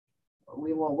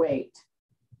we will wait.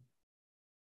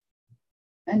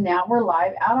 And now we're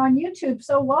live out on YouTube.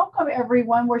 So welcome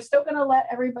everyone. We're still going to let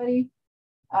everybody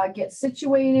get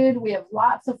situated. We have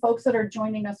lots of folks that are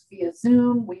joining us via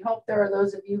Zoom. We hope there are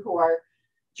those of you who are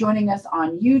joining us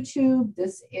on YouTube.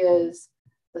 This is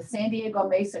the San Diego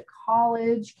Mesa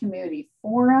College Community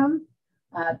Forum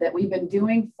that we've been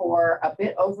doing for a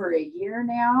bit over a year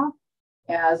now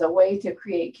as a way to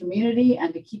create community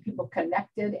and to keep people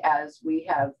connected as we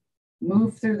have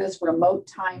moved through this remote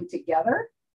time together.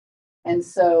 And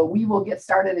so we will get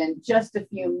started in just a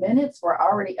few minutes. We're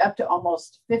already up to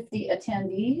almost 50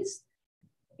 attendees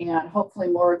and hopefully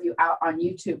more of you out on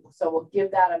YouTube. So we'll give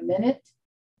that a minute.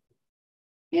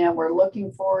 And we're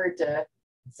looking forward to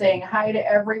saying hi to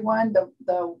everyone.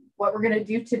 What we're going to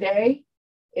do today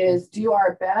is do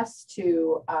our best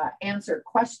to answer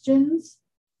questions.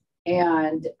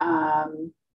 And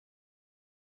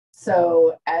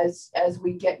so as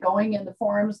we get going in the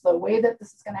forums, the way that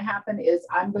this is going to happen is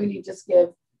I'm going to just give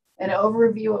an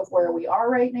overview of where we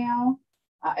are right now,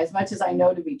 as much as I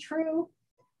know to be true.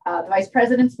 The vice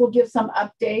presidents will give some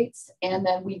updates, and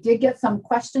then we did get some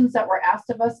questions that were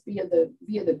asked of us via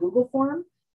the Google form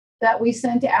that we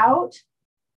sent out.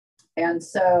 And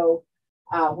so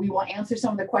we will answer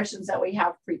some of the questions that we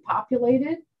have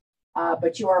pre-populated,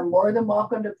 but you are more than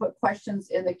welcome to put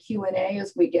questions in the Q&A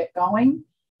as we get going.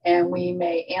 And we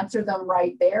may answer them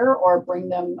right there or bring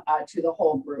them to the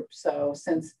whole group. So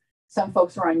since some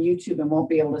folks are on YouTube and won't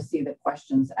be able to see the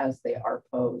questions as they are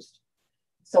posed.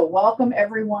 So welcome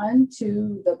everyone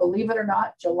to the, believe it or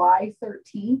not, July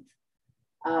 13th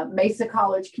Mesa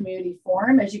College Community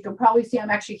Forum. As you can probably see, I'm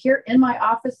actually here in my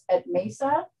office at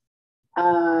Mesa.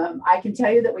 I can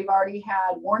tell you that we've already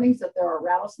had warnings that there are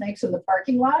rattlesnakes in the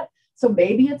parking lot. So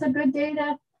maybe it's a good day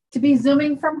to be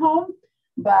Zooming from home.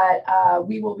 But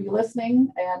we will be listening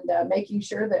and making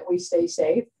sure that we stay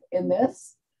safe in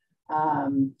this,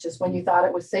 just when you thought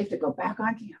it was safe to go back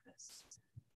on campus.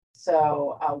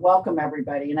 So welcome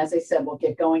everybody. And as I said, we'll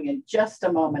get going in just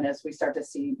a moment as we start to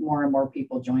see more and more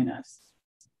people join us.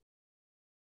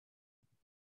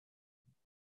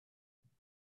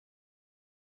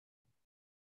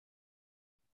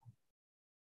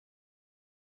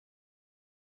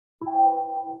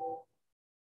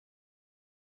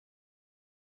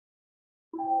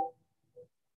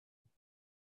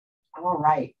 All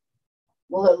right.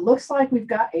 Well, it looks like we've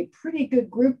got a pretty good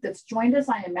group that's joined us.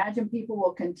 I imagine people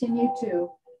will continue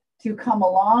to come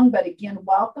along, but again,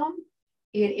 welcome.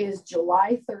 It is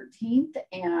July 13th,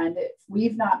 and if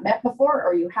we've not met before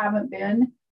or you haven't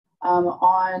been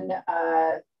on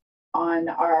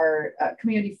our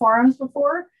community forums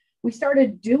before, we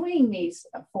started doing these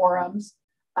forums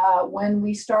when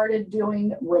we started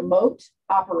doing remote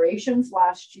operations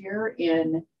last year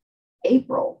in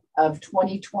April of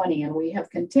 2020, and we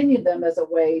have continued them as a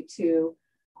way to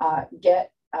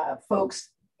get folks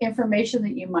information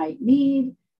that you might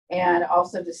need and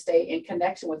also to stay in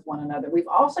connection with one another. We've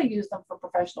also used them for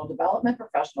professional development,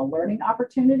 professional learning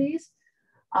opportunities.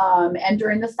 And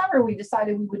during the summer, we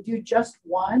decided we would do just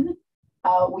one.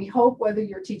 We hope whether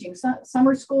you're teaching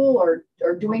summer school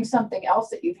or doing something else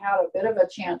that you've had a bit of a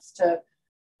chance to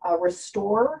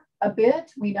restore a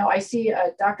bit. We know I see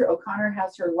Dr. O'Connor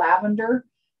has her lavender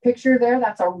picture there.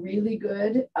 That's a really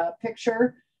good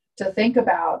picture to think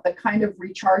about the kind of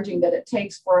recharging that it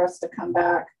takes for us to come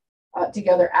back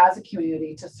together as a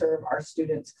community to serve our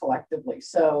students collectively.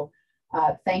 So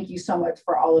thank you so much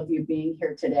for all of you being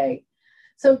here today.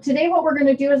 So today what we're going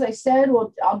to do, as I said,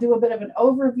 I'll do a bit of an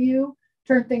overview,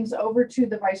 turn things over to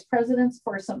the vice presidents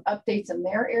for some updates in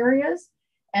their areas.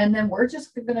 And then we're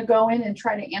just going to go in and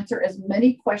try to answer as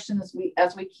many questions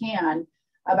as we can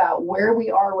about where we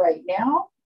are right now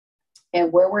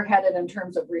and where we're headed in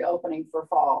terms of reopening for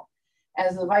fall.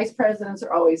 As the vice presidents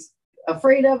are always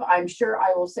afraid of, I'm sure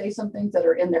I will say some things that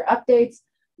are in their updates,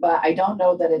 but I don't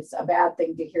know that it's a bad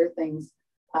thing to hear things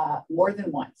more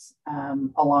than once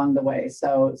along the way.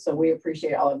 So we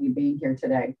appreciate all of you being here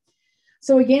today.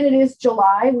 So again, it is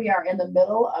July. We are in the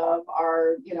middle of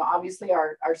our, obviously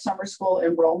our summer school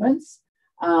enrollments.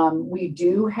 We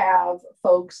do have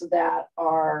folks that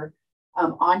are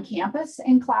on campus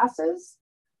in classes,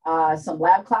 some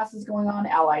lab classes going on,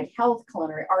 allied health,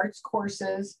 culinary arts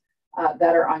courses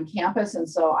that are on campus. And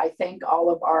so I thank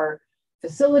all of our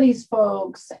facilities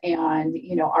folks and,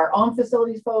 our own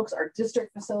facilities folks, our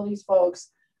district facilities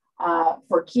folks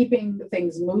for keeping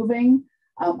things moving.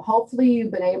 Hopefully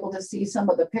you've been able to see some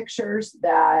of the pictures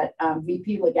that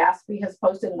VP Legaspi has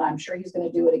posted, and I'm sure he's going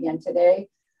to do it again today.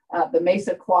 The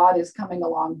Mesa Quad is coming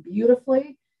along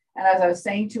beautifully. And as I was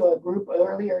saying to a group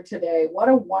earlier today, what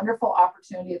a wonderful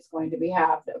opportunity it's going to be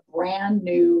have a brand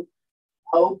new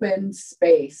open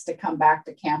space to come back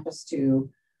to campus to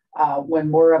when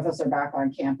more of us are back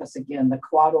on campus again. The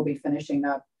quad will be finishing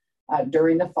up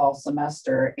during the fall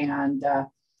semester. And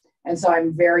so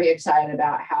I'm very excited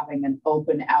about having an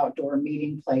open outdoor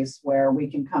meeting place where we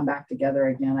can come back together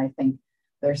again. I think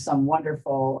there's some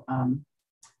wonderful,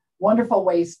 wonderful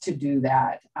ways to do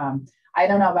that. I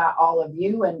don't know about all of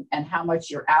you and how much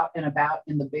you're out and about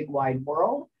in the big wide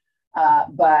world,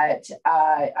 but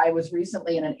I was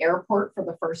recently in an airport for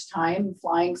the first time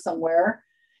flying somewhere.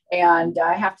 And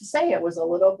I have to say, it was a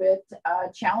little bit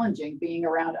challenging being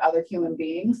around other human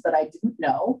beings that I didn't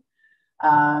know.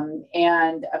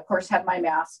 And of course, had my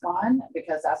mask on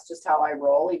because that's just how I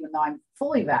roll, even though I'm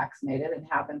fully vaccinated and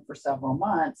have been for several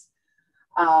months.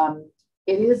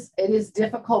 It is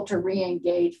difficult to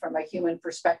re-engage from a human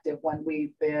perspective when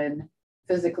we've been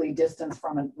physically distanced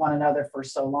from one another for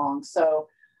so long. So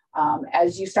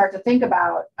as you start to think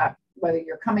about whether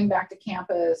you're coming back to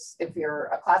campus, if you're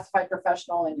a classified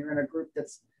professional and you're in a group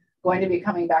that's going to be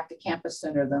coming back to campus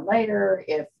sooner than later,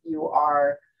 if you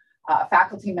are a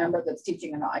faculty member that's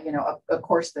teaching a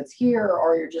course that's here,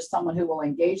 or you're just someone who will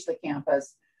engage the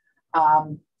campus,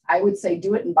 I would say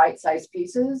do it in bite-sized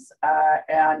pieces.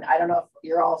 And I don't know if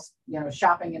you're all,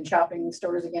 shopping in shopping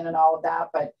stores again and all of that,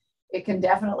 but it can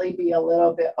definitely be a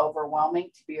little bit overwhelming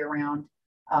to be around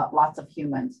lots of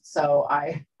humans. So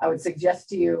I would suggest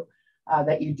to you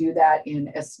that you do that in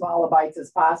as small a bites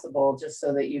as possible, just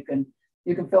so that you can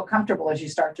feel comfortable as you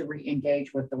start to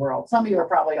re-engage with the world. Some of you are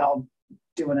probably all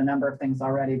doing a number of things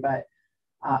already, but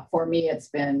for me, it's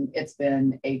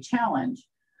been a challenge.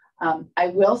 I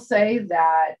will say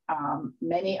that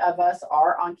many of us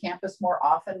are on campus more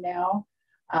often now.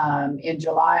 In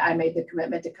July, I made the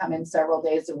commitment to come in several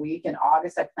days a week. In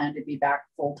August, I plan to be back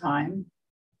full time.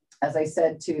 As I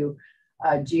said to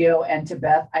Gio and to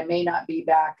Beth, I may not be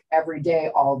back every day,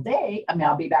 all day. I mean,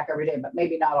 I'll be back every day, but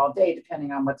maybe not all day,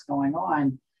 depending on what's going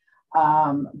on.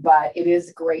 But it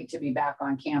is great to be back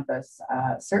on campus.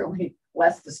 Certainly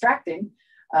less distracting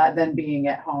than being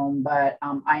at home, but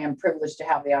I am privileged to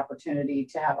have the opportunity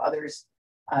to have others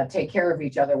take care of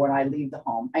each other when I leave the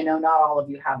home. I know not all of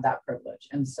you have that privilege.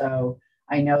 And so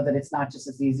I know that it's not just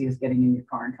as easy as getting in your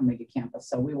car and coming to campus.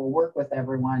 So we will work with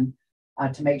everyone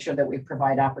to make sure that we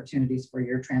provide opportunities for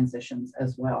your transitions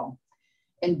as well.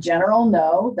 In general,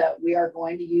 know that we are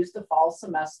going to use the fall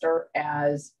semester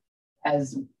as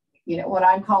what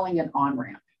I'm calling an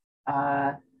on-ramp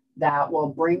that will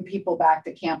bring people back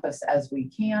to campus as we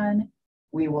can.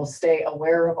 We will stay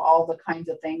aware of all the kinds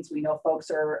of things. We know folks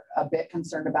are a bit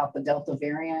concerned about the Delta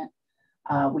variant.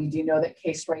 We do know that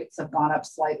case rates have gone up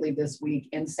slightly this week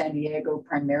in San Diego,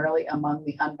 primarily among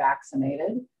the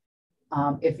unvaccinated.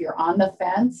 If you're on the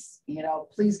fence,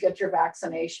 please get your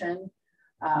vaccination.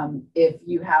 If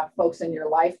you have folks in your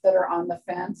life that are on the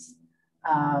fence,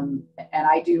 and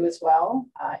I do as well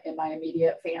in my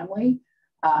immediate family,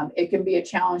 it can be a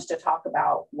challenge to talk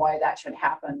about why that should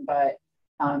happen, but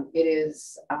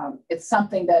it's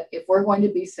something that if we're going to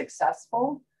be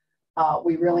successful,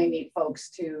 we really need folks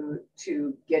to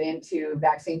get into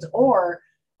vaccines, or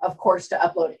of course, to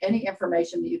upload any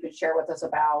information that you can share with us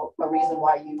about a reason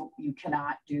why you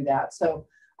cannot do that. So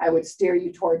I would steer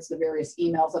you towards the various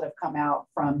emails that have come out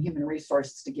from Human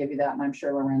Resources to give you that. And I'm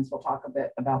sure Lorenz will talk a bit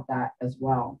about that as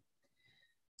well.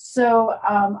 So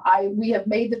we have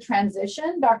made the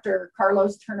transition. Dr.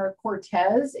 Carlos Turner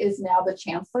Cortez is now the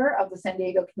Chancellor of the San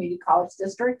Diego Community College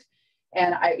District.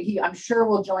 And I'm sure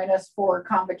will join us for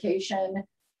convocation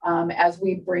as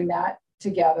we bring that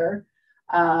together.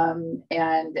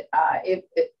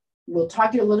 We'll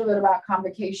talk to you a little bit about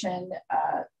convocation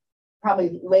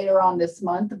probably later on this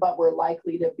month, but we're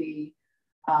likely to be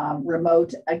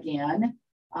remote again.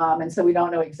 And so we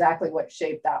don't know exactly what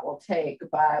shape that will take,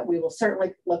 but we will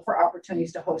certainly look for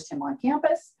opportunities to host him on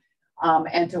campus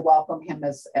and to welcome him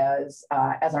as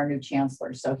our new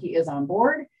chancellor. So he is on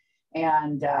board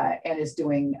and is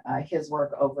doing his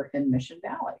work over in Mission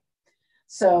Valley.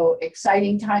 So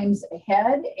exciting times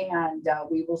ahead, and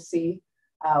we will see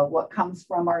what comes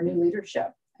from our new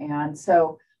leadership. And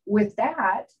so with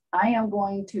that, I am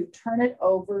going to turn it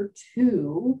over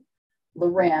to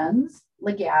Lorenz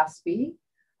Legaspi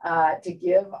to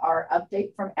give our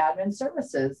update from Admin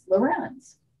Services.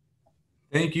 Lorenz.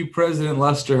 Thank you, President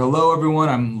Lester. Hello, everyone.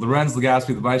 I'm Lorenz Legaspi,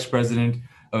 the Vice President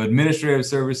of Administrative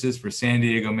Services for San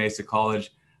Diego Mesa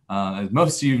College. As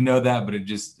most of you know that, but it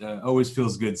just always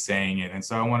feels good saying it. And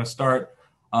so I want to start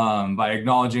by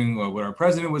acknowledging what our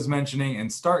president was mentioning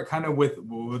and start kind of with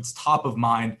what's top of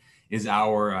mind is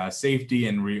our safety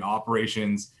and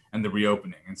operations and the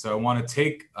reopening. And so I want to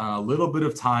take a little bit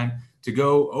of time to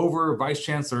go over Vice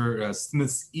Chancellor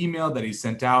Smith's email that he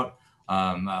sent out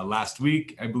last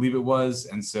week, I believe it was.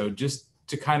 And so just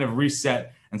to kind of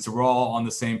reset, and so we're all on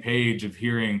the same page of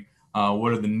hearing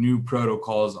what are the new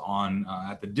protocols on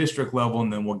at the district level,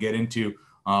 and then we'll get into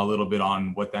a little bit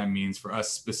on what that means for us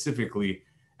specifically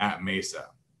at Mesa.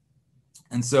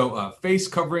 And so face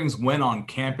coverings when on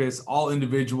campus, all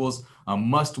individuals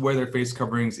must wear their face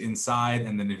coverings inside.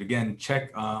 And then if again,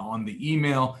 check on the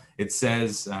email, it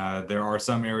says there are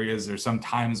some areas or some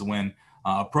times when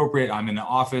appropriate. I'm in an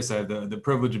office. I have the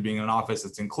privilege of being in an office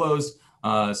that's enclosed.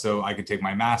 So I could take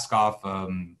my mask off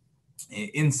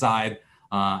inside.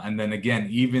 And then again,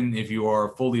 even if you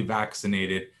are fully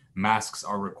vaccinated, masks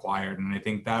are required. And I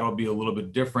think that'll be a little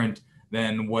bit different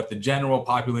than what the general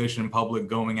population and public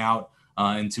going out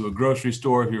into a grocery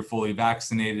store. If you're fully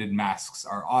vaccinated, masks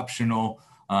are optional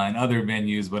in other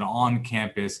venues, but on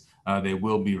campus, they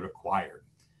will be required.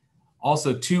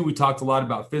 Also, too, we talked a lot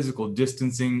about physical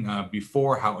distancing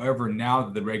before. However, now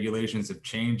that the regulations have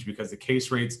changed because the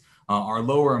case rates are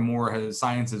lower and more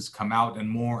science has come out,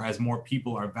 and as more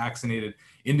people are vaccinated,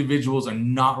 individuals are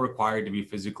not required to be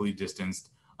physically distanced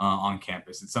on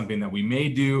campus. It's something that we may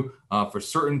do for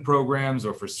certain programs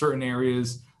or for certain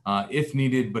areas if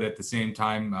needed, but at the same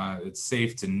time, it's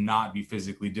safe to not be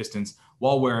physically distanced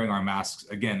while wearing our masks,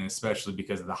 again, especially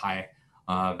because of the high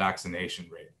vaccination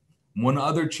rate. One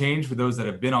other change for those that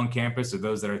have been on campus or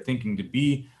those that are thinking to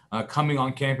be coming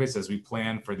on campus as we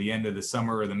plan for the end of the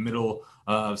summer or the middle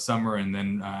of summer, and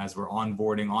then as we're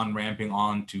onboarding, on-ramping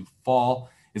on to fall,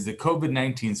 is the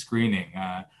COVID-19 screening.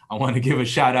 I want to give a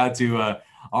shout out to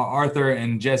Arthur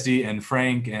and Jesse and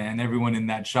Frank and everyone in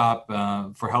that shop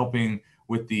for helping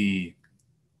with the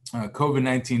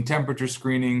COVID-19 temperature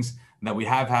screenings that we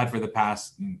have had for the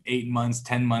past 8 months,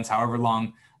 10 months, however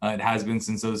long it has been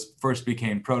since those first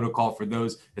became protocol for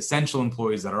those essential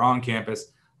employees that are on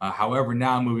campus. However,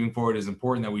 now moving forward, it is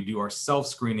important that we do our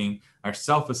self-screening, our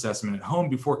self-assessment at home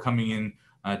before coming in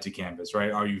to campus,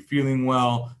 right? Are you feeling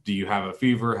well? Do you have a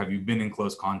fever? Have you been in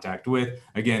close contact with?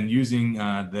 Again, using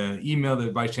the email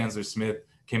that Vice Chancellor Smith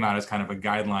came out as kind of a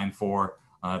guideline for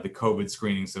the COVID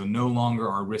screening. So no longer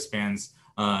are wristbands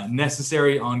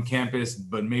necessary on campus,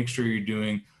 but make sure you're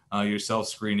doing your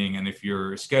self-screening. And if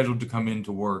you're scheduled to come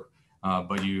into work,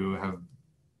 but you have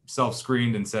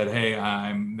self-screened and said, hey,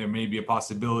 there may be a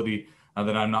possibility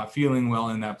that I'm not feeling well,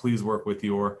 and that please work with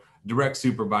your direct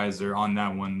supervisor on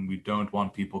that one. We don't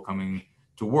want people coming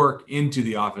to work into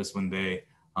the office when they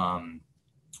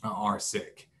are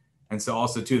sick. And so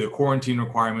also too, the quarantine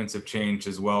requirements have changed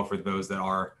as well for those that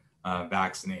are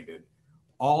vaccinated.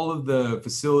 All of the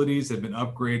facilities have been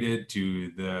upgraded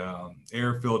to the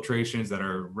air filtrations that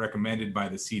are recommended by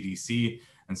the CDC.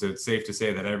 And so it's safe to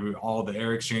say that all the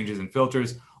air exchanges and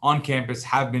filters on campus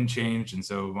have been changed. And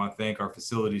so we want to thank our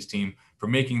facilities team for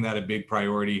making that a big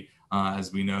priority,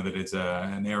 as we know that it's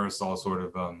an aerosol sort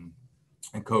of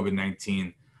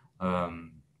COVID-19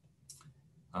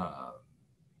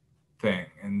 thing.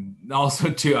 And also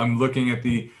too, I'm looking at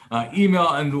the email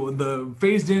and the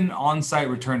phased in on-site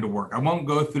return to work. I won't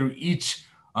go through each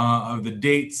of the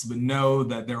dates, but know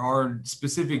that there are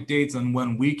specific dates on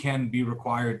when we can be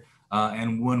required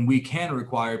and when we can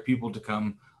require people to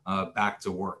come back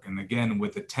to work. And again,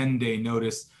 with a 10-day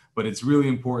notice, but it's really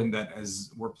important that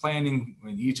as we're planning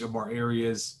in each of our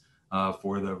areas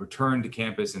for the return to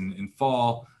campus in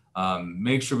fall,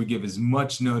 make sure we give as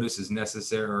much notice as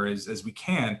necessary or as we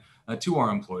can to our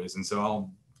employees. And so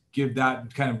I'll give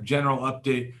that kind of general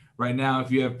update right now.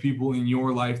 If you have people in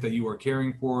your life that you are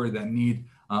caring for that need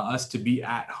us to be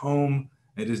at home,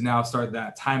 it is now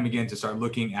that time again to start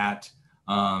looking at,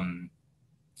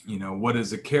 what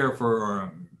is a care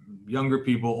for younger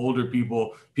people, older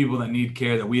people, people that need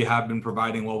care that we have been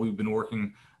providing while we've been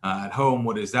working at home.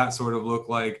 What does that sort of look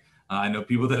like? I know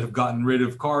people that have gotten rid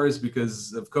of cars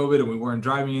because of COVID and we weren't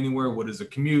driving anywhere. What is a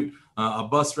commute, a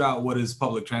bus route? What does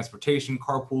public transportation,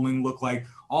 carpooling look like?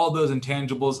 All those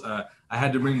intangibles. I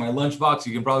had to bring my lunchbox.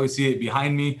 You can probably see it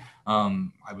behind me.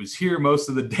 I was here most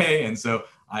of the day, and so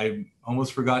I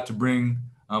almost forgot to bring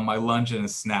my lunch and a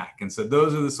snack. And so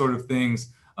those are the sort of things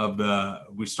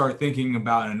we start thinking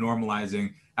about and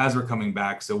normalizing as we're coming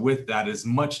back. So with that, as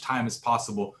much time as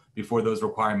possible before those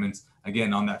requirements,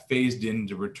 again, on that phased in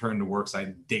to return to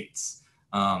worksite dates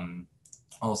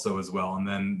also as well. And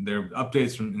then there are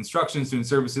updates from instruction student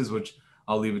services, which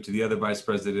I'll leave it to the other vice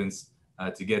presidents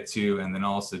to get to. And then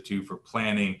also too, for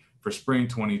planning for spring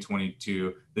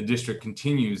 2022, the district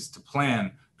continues to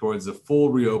plan towards a full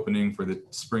reopening for the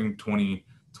spring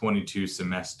 2022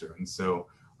 semester. And so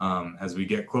as we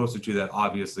get closer to that,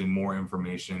 obviously more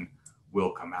information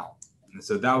will come out. And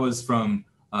so that was from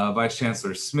Vice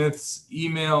Chancellor Smith's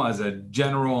email as a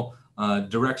general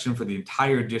direction for the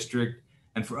entire district.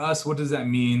 And for us, what does that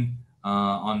mean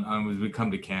on as we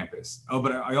come to campus? Oh,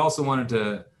 but I also wanted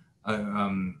to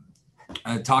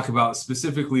talk about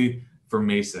specifically for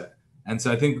Mesa. And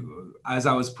so I think as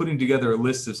I was putting together a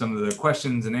list of some of the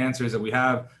questions and answers that we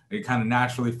have, it kind of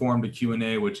naturally formed a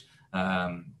Q&A, which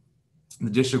the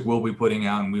district will be putting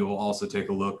out, and we will also take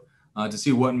a look to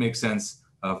see what makes sense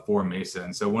for Mesa.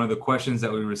 And so one of the questions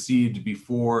that we received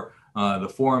before the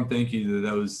forum, thank you to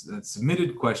those that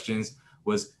submitted questions,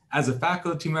 was, as a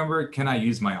faculty member, can I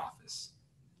use my office?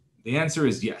 The answer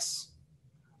is yes.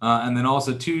 And then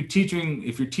also too, teaching,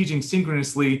 if you're teaching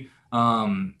synchronously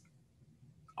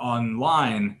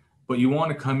online, but you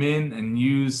want to come in and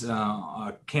use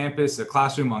a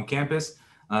classroom on campus,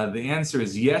 the answer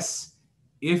is yes,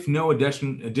 if no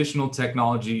additional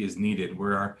technology is needed. We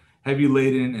are heavy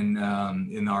laden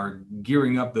and in our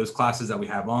gearing up those classes that we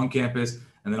have on campus,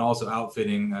 and then also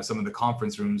outfitting some of the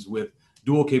conference rooms with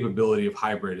dual capability of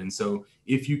hybrid. And so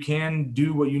if you can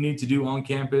do what you need to do on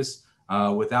campus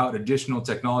without additional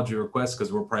technology requests,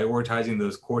 because we're prioritizing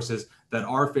those courses that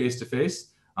are face-to-face,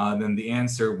 then the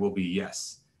answer will be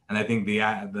yes. And I think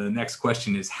the next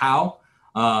question is how?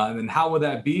 And how would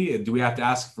that be? Do we have to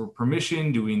ask for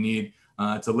permission? Do we need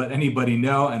to let anybody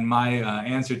know? And my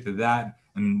answer to that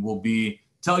will be,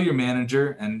 tell your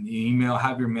manager and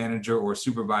have your manager or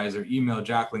supervisor email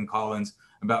Jacqueline Collins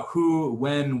about who,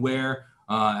 when, where,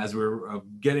 as we're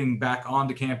getting back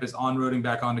onto campus, on-roading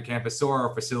back onto campus. So are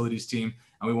our facilities team,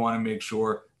 and we want to make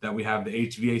sure that we have the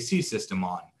HVAC system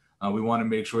on. We want to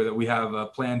make sure that we have a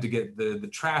plan to get the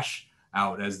trash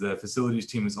out, as the facilities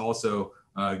team is also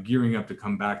gearing up to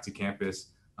come back to campus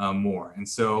more. And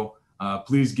so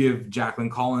please give Jacqueline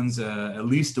Collins at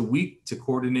least a week to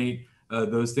coordinate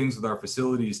those things with our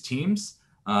facilities teams,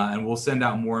 and we'll send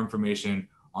out more information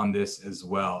on this as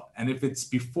well. And if it's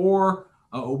before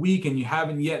a week and you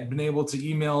haven't yet been able to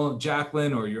email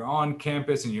Jacqueline, or you're on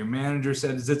campus and your manager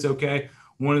says it's okay,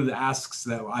 one of the asks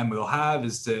that I will have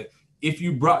is to, if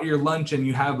you brought your lunch and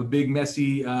you have a big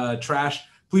messy trash,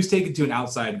 please take it to an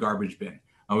outside garbage bin.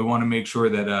 We want to make sure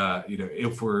that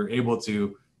if we're able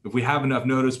to, if we have enough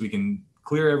notice, we can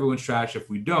clear everyone's trash. If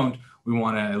we don't, we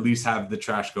want to at least have the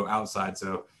trash go outside.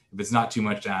 So if it's not too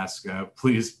much to ask,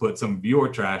 please put some of your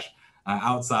trash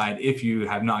outside if you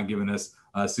have not given us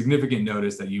significant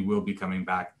notice that you will be coming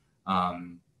back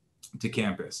to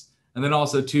campus. And then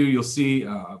also too, you'll see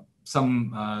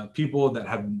some people that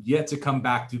have yet to come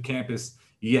back to campus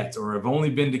yet, or have only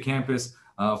been to campus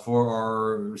for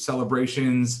our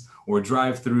celebrations or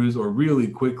drive-throughs, or really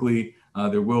quickly.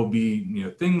 There will be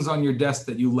things on your desk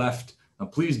that you left.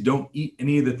 Please don't eat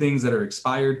any of the things that are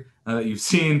expired that you've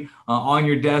seen on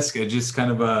your desk. Just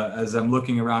kind of as I'm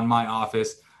looking around my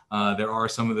office, there are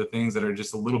some of the things that are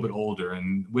just a little bit older.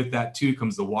 And with that too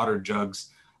comes the water jugs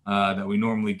that we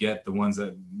normally get, the ones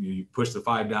that you push the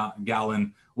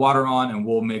 5-gallon water on, and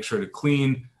we'll make sure to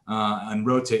clean and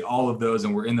rotate all of those.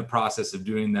 And we're in the process of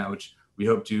doing that, which we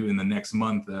hope to in the next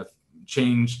month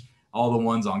change all the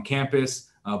ones on campus.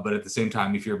 But at the same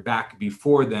time, if you're back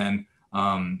before then,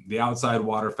 the outside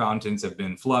water fountains have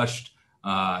been flushed.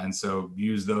 And so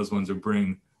use those ones, or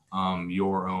bring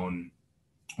your own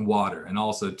water. And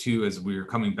also too, as we're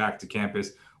coming back to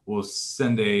campus, we'll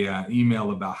send a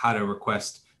email about how to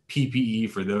request PPE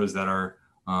for those that are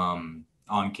on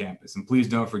campus. And please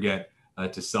don't forget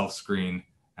to self-screen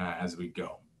as we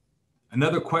go.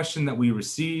 Another question that we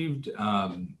received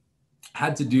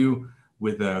had to do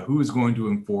with who is going to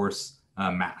enforce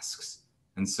masks.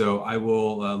 And so I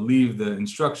will leave the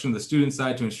instruction, the student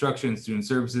side to instruction and student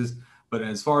services. But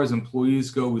as far as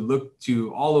employees go, we look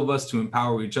to all of us to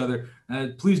empower each other.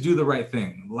 Please do the right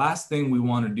thing. Last thing we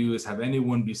want to do is have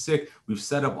anyone be sick. We've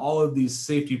set up all of these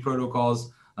safety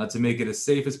protocols to make it as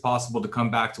safe as possible to come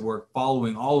back to work,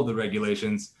 following all of the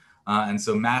regulations. And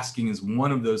so masking is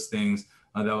one of those things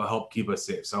that will help keep us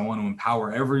safe. So I want to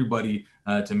empower everybody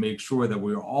to make sure that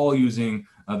we're all using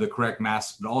the correct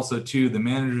masks, but also to the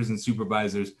managers and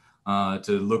supervisors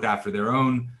to look after their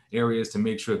own areas to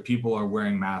make sure that people are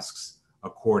wearing masks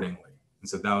accordingly. And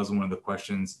so that was one of the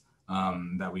questions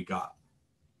that we got.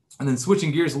 And then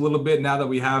switching gears a little bit, now that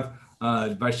we have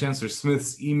Vice Chancellor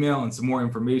Smith's email and some more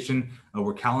information,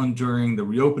 we're calendaring the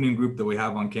reopening group that we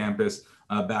have on campus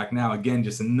back now. Again,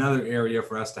 just another area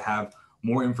for us to have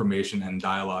more information and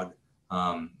dialogue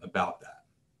about that.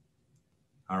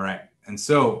 All right. And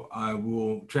so I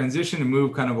will transition and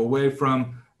move kind of away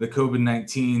from the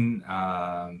COVID-19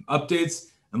 updates,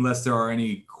 unless there are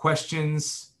any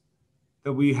questions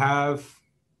that we have.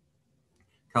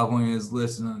 California is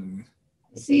listed on.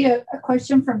 See a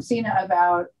question from Sina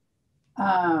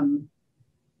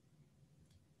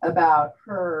about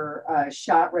her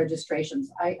shot registrations.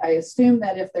 I assume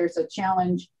that if there's a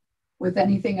challenge with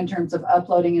anything in terms of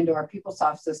uploading into our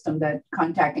PeopleSoft system, that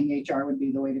contacting HR would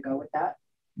be the way to go with that.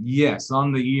 Yes,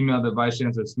 on the email that Vice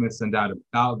Chancellor Smith sent out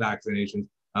about vaccinations,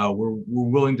 we're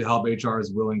willing to help. HR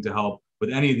is willing to help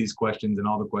with any of these questions and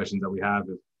all the questions that we have.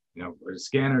 If a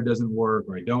scanner doesn't work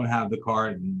or I don't have the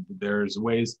card, and there's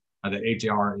ways that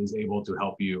HR is able to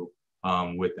help you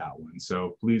with that one.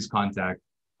 So please contact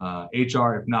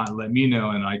HR. If not, let me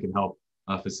know and I can help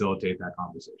facilitate that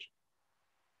conversation.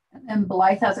 And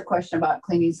Blythe has a question about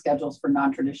cleaning schedules for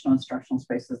non-traditional instructional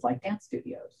spaces like dance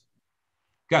studios.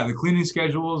 Yeah, the cleaning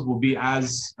schedules will be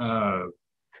as,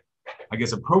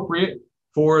 appropriate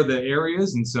for the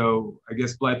areas. And so I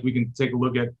guess, Blythe, we can take a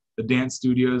look at the dance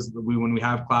studios. When we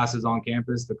have classes on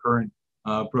campus, the current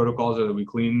protocols are that we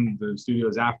clean the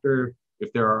studios after.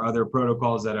 If there are other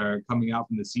protocols that are coming out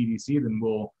from the CDC, then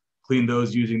we'll clean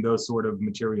those using those sort of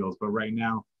materials. But right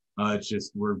now, it's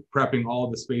just we're prepping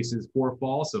all the spaces for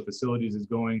fall. So facilities is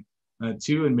going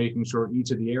to and making sure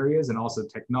each of the areas, and also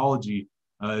technology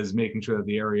is making sure that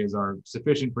the areas are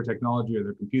sufficient for technology or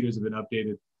their computers have been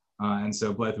updated. And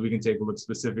so, Blythe, we can take a look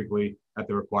specifically at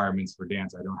the requirements for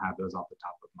dance. I don't have those off the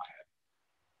top of my head.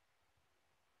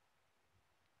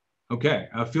 Okay,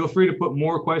 feel free to put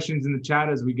more questions in the chat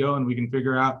as we go, and we can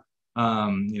figure out,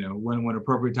 when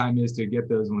appropriate time is to get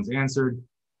those ones answered.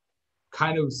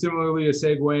 Kind of similarly,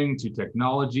 segueing to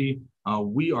technology,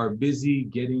 we are busy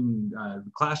getting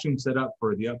the classroom set up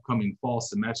for the upcoming fall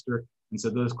semester. And so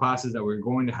those classes that we're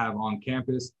going to have on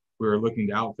campus, we're looking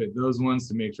to outfit those ones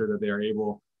to make sure that they are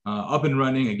able up and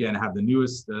running, again, have the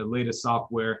newest, latest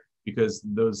software, because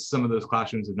some of those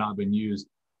classrooms have not been used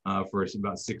for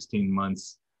about 16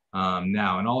 months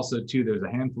now. And also too, there's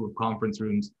a handful of conference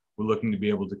rooms we're looking to be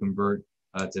able to convert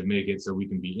to make it so we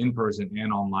can be in person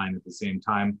and online at the same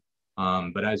time.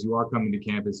 But as you are coming to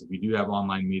campus, if we do have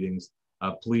online meetings,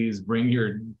 please bring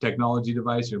your technology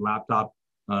device, your laptop,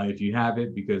 if you have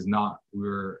it, because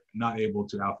we're not able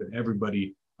to outfit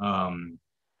everybody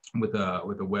with a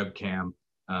webcam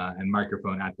and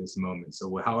microphone at this moment.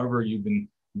 So however you've been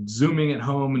Zooming at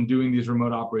home and doing these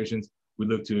remote operations, we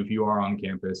look to, if you are on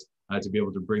campus, to be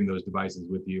able to bring those devices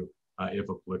with you if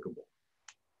applicable.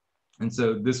 And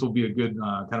so this will be a good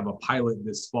kind of a pilot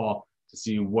this fall to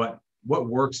see what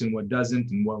works and what doesn't,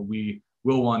 and what we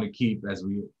will want to keep as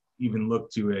we even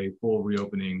look to a full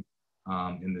reopening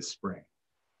in the spring.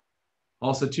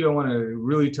 Also too, I want to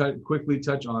really quickly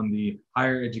touch on the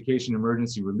Higher Education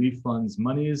Emergency Relief Funds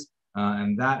monies.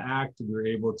 And that act, we were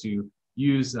able to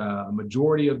use a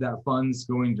majority of that funds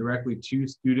going directly to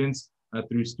students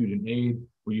through student aid.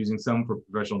 We're using some for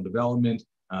professional development,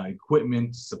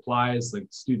 equipment, supplies like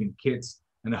student kits,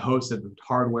 and a host of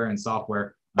hardware and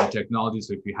software technology.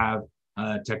 So if you have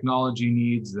technology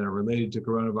needs that are related to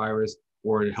coronavirus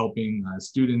or helping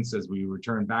students as we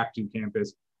return back to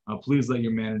campus, please let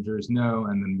your managers know,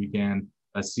 and then we can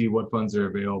see what funds are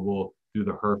available through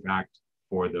the HERF Act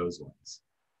for those ones.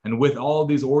 And with all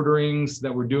these orderings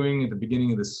that we're doing at the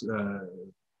beginning of this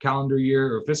calendar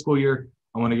year or fiscal year,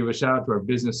 I want to give a shout out to our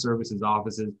business services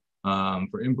offices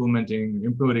for implementing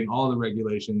all the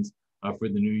regulations for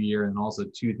the new year. And also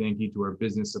thank you to our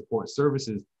business support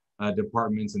services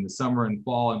departments in the summer and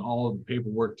fall, and all of the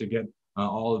paperwork to get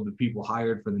all of the people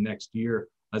hired for the next year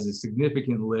as a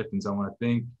significant lift. And so I want to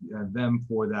thank them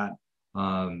for that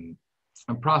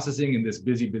processing in this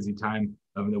busy time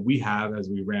that we have as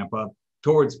we ramp up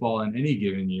towards fall in any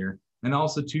given year. And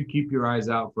also to keep your eyes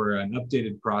out for an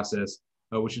updated process,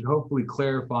 which should hopefully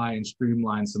clarify and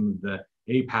streamline some of the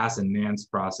APAS and NANCE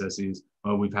processes.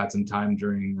 We've had some time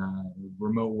during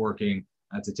remote working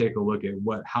to take a look at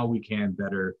how we can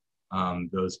better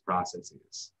those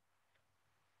processes.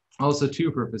 Also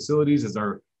too, for facilities, as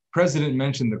our president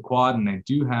mentioned, the quad, and I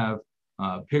do have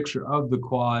a picture of the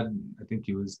quad. I think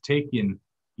it was taken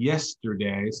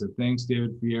yesterday. So thanks,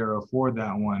 David Fierro, for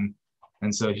that one.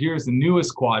 And so here's the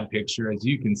newest quad picture. As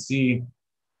you can see,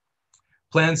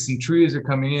 plants and trees are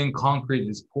coming in, concrete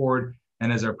is poured.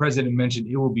 And as our president mentioned,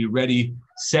 it will be ready,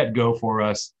 set, go for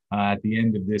us at the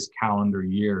end of this calendar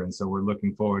year. And so we're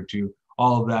looking forward to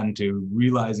all of that and to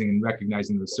realizing and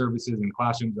recognizing the services and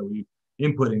classrooms that we've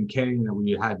input in K and that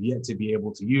we have yet to be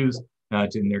able to use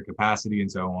in their capacity.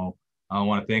 And so I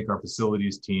want to thank our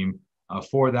facilities team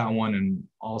for that one. And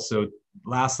also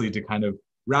lastly, to kind of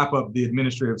wrap up the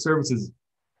administrative services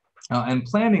and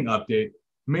planning update,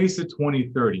 MESA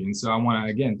 2030. And so I want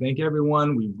to, again, thank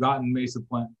everyone. We've gotten MESA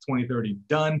 2030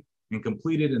 done. and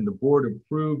completed, and the board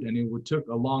approved, and it took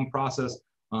a long process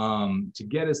to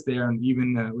get us there. And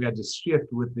even we had to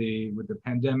shift with the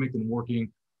pandemic and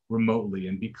working remotely.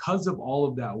 And because of all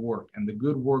of that work and the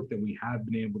good work that we have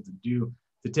been able to do,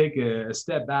 to take a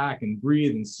step back and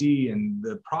breathe and see, and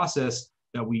the process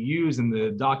that we use and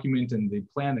the document and the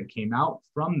plan that came out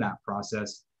from that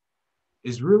process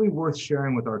is really worth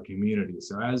sharing with our community.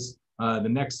 So as the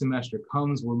next semester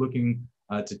comes, we're looking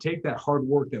to take that hard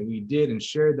work that we did and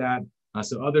share that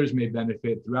so others may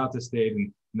benefit throughout the state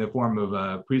in the form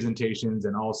of presentations,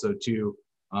 and also to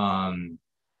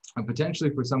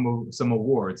potentially for some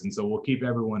awards. And so we'll keep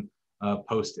everyone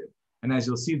posted. And as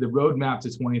you'll see, the roadmap to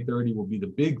 2030 will be the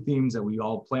big themes that we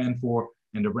all plan for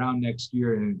and around next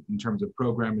year in terms of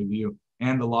program review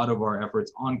and a lot of our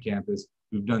efforts on campus.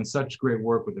 We've done such great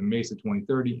work with the MESA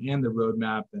 2030 and the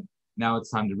roadmap that now it's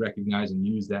time to recognize and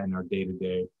use that in our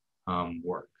day-to-day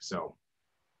work. So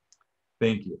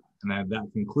thank you. And that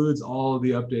concludes all of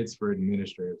the updates for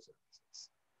administrative services.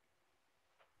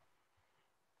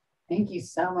 Thank you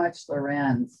so much,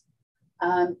 Lorenz.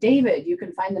 David, you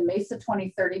can find the MESA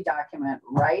 2030 document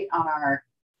right on our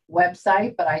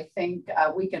website, but I think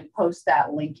we can post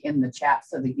that link in the chat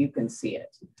so that you can see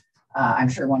it. I'm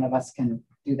sure one of us can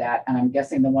do that, and I'm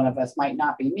guessing the one of us might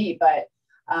not be me, but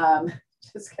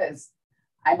just because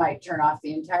I might turn off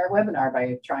the entire webinar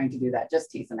by trying to do that.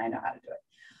 Just teasing, I know how to do it.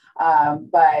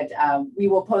 But we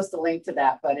will post the link to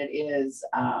that, but it is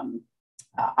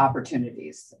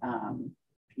opportunities,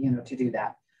 to do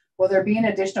that. Will there be an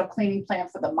additional cleaning plan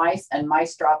for the mice and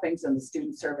mice droppings in the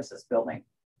student services building?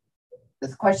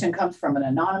 This question comes from an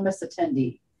anonymous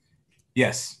attendee.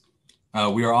 Yes,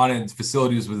 we are on it.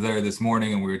 Facilities was there this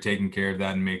morning, and we were taking care of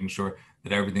that and making sure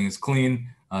that everything is clean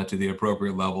to the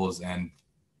appropriate levels, and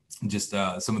just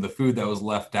some of the food that was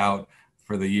left out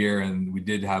for the year. And we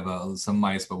did have some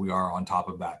mice, but we are on top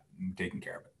of that and taking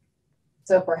care of it.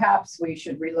 So perhaps we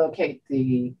should relocate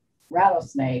the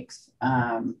rattlesnakes.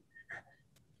 Not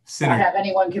have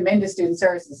anyone come into student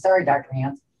services. Sorry, Dr.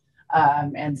 Hans.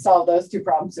 And solve those two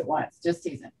problems at once. Just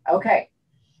teasing. Okay.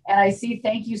 And I see,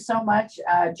 thank you so much,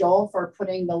 Joel, for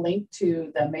putting the link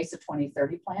to the MESA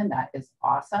 2030 plan. That is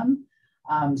awesome.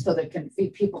 So that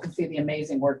people can see the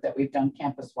amazing work that we've done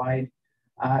campus-wide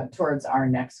towards our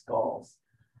next goals.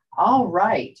 All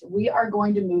right, we are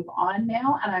going to move on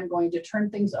now, and I'm going to turn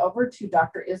things over to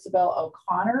Dr. Isabel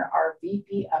O'Connor, our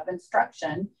VP of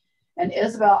Instruction. And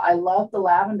Isabel, I love the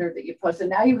lavender that you posted.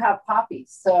 Now you have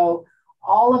poppies, so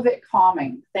all of it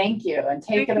calming. Thank you, and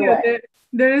take it away.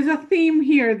 There is a theme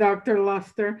here, Dr.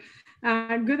 Luster.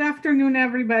 Good afternoon,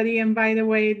 everybody. And by the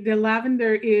way, the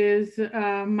lavender is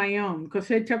my own,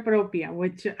 cosecha propia,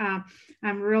 which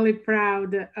I'm really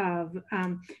proud of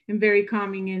and very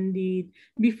calming indeed.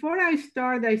 Before I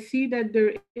start, I see that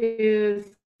there is,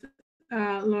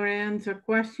 Lorenz, a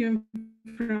question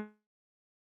from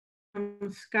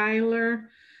Skylar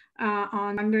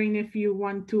on wondering if you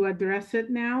want to address it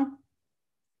now.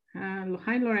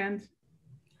 Hi, Lorenz.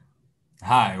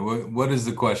 Hi, what is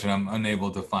the question? I'm unable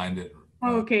to find it.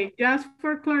 Okay, just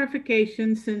for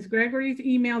clarification, since Gregory's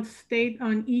emails state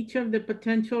on each of the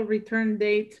potential return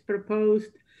dates proposed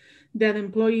that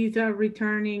employees are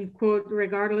returning, quote,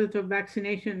 regardless of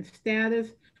vaccination status,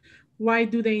 why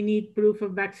do they need proof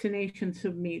of vaccination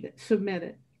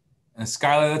submitted? And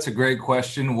Skylar, that's a great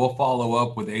question. We'll follow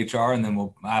up with HR, and then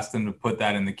we'll ask them to put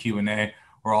that in the Q&A,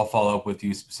 or I'll follow up with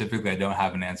you specifically. I don't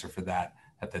have an answer for that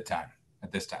at this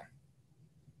time.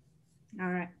 All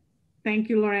right. Thank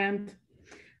you, Lorenz.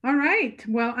 All right.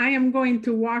 Well, I am going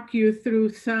to walk you through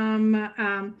some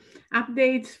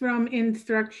updates from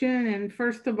instruction. And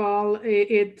first of all,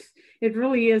 it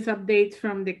really is updates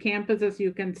from the campus, as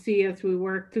you can see, as we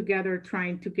work together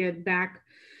trying to get back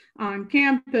on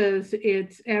campus.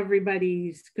 It's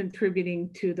everybody's contributing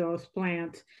to those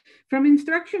plans. From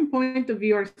instruction point of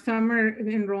view, our summer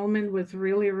enrollment was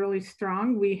really, really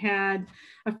strong. We had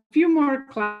a few more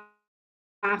classes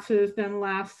than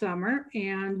last summer,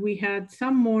 and we had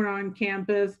some more on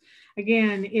campus.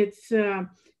 Again, it's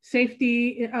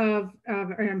safety of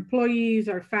our employees,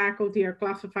 our faculty, our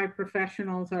classified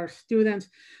professionals, our students,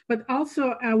 but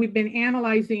also we've been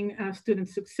analyzing student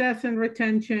success and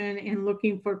retention and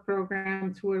looking for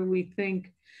programs where we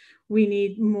think we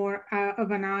need more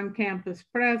of an on-campus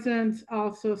presence.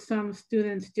 Also, some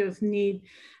students just need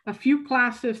a few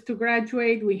classes to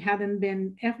graduate. We haven't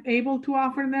been able to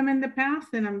offer them in the past,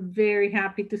 and I'm very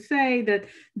happy to say that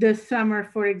this summer,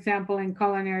 for example, in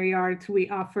culinary arts, we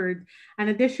offered an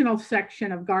additional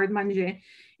section of garde manger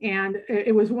And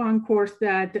it was one course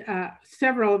that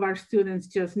several of our students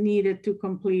just needed to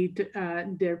complete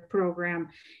their program,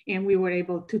 and we were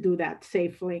able to do that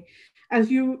safely. As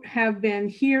you have been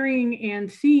hearing and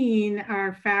seeing,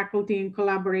 our faculty in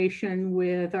collaboration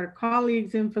with our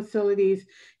colleagues in facilities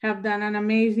have done an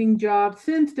amazing job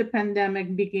since the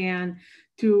pandemic began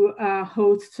to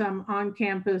host some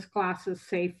on-campus classes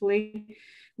safely.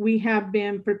 We have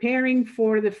been preparing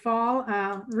for the fall.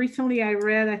 Recently I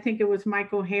read, I think it was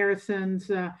Michael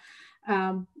Harrison's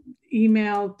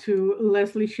email to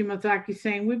Leslie Shimazaki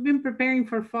saying, we've been preparing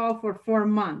for fall for 4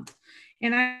 months.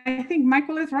 And I think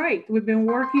Michael is right. We've been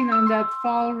working on that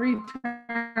fall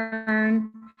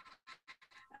return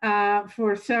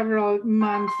for several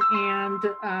months, and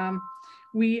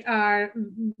we are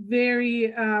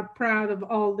very proud of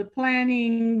all the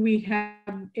planning. We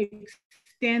have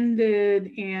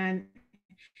extended and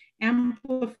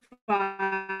amplified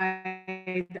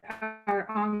our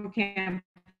on-campus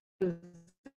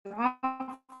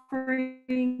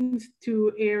offerings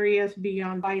to areas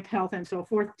beyond light, health, and so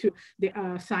forth, to the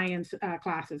science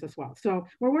classes as well. So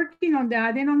we're working on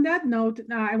that. And on that note,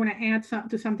 I want to add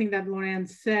to something that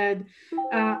Lorenz said.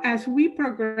 As we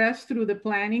progress through the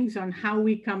plannings on how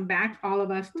we come back, all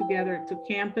of us together to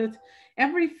campus,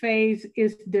 every phase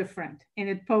is different and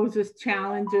it poses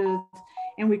challenges,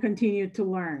 and we continue to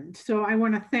learn. So I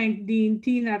want to thank Dean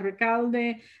Tina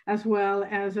Recalde, as well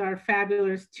as our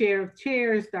fabulous chair of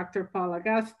chairs, Dr. Paul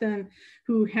Augustin,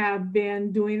 who have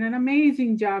been doing an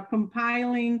amazing job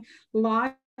compiling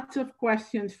lots of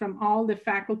questions from all the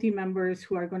faculty members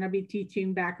who are going to be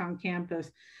teaching back on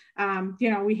campus.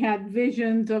 We had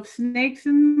visions of snakes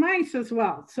and mice as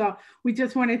well. So we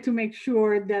just wanted to make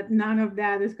sure that none of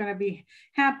that is going to be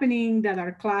happening, that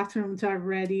our classrooms are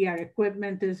ready, our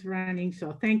equipment is running.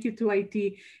 So thank you to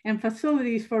IT and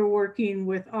facilities for working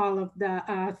with all of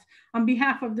us on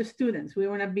behalf of the students. We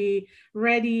want to be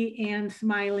ready and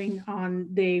smiling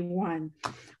on day one.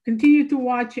 Continue to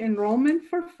watch enrollment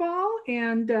for fall,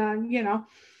 and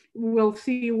we'll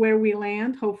see where we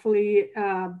land. Hopefully,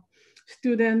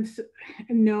 students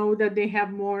know that they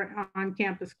have more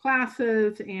on-campus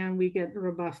classes and we get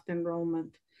robust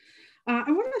enrollment.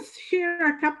 I want to share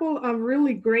a couple of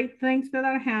really great things that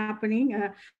are happening.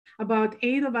 About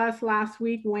 8 of us last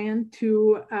week went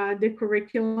to the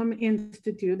Curriculum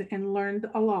Institute and learned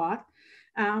a lot.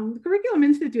 The Curriculum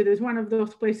Institute is one of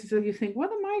those places that you think,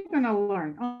 what am I going to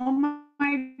learn? Oh my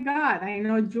God, I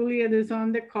know Juliet is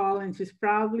on the call and she's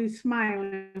probably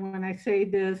smiling when I say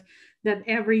this, that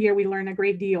every year we learn a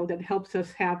great deal that helps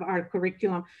us have our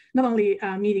curriculum, not only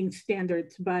meeting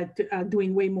standards, but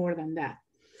doing way more than that.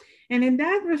 And in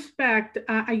that respect,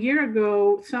 a year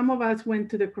ago, some of us went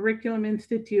to the Curriculum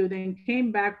Institute and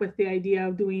came back with the idea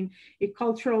of doing a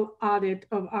cultural audit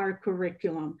of our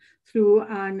curriculum through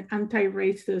an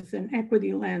anti-racist and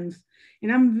equity lens.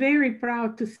 And I'm very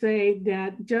proud to say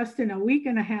that just in a week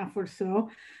and a half or so,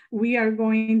 we are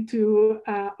going to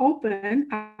open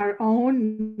our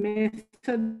own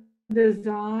Mesa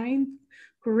Design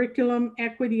Curriculum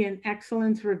Equity and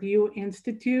Excellence Review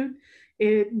Institute.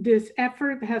 This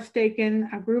effort has taken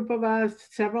a group of us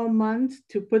several months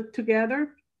to put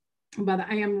together, but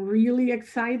I am really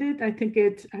excited. I think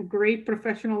it's a great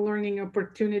professional learning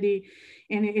opportunity,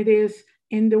 and it is,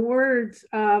 in the words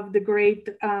of the great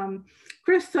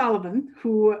Chris Sullivan,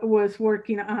 who was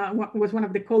working, was one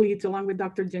of the co-leads along with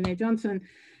Dr. Janae Johnson.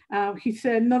 He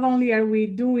said, not only are we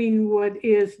doing what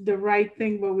is the right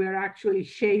thing, but we're actually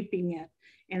shaping it.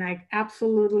 And I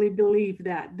absolutely believe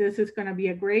that this is going to be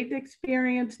a great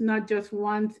experience, not just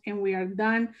once and we are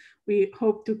done. We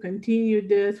hope to continue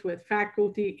this with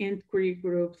faculty, inquiry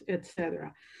groups,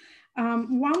 etc.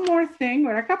 One more thing,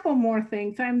 or a couple more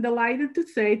things. I'm delighted to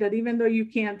say that even though you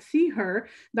can't see her,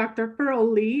 Dr.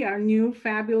 Pearl Lee, our new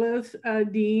fabulous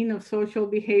Dean of Social,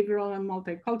 Behavioral, and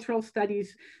Multicultural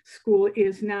Studies School,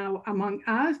 is now among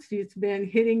us. She's been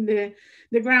hitting the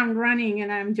ground running,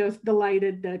 and I'm just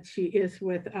delighted that she is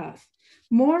with us.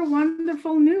 More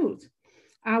wonderful news.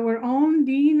 Our own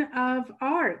Dean of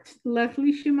Arts,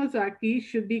 Leslie Shimazaki,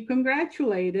 should be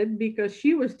congratulated because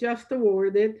she was just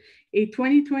awarded a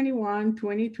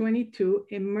 2021-2022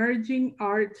 Emerging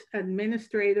Arts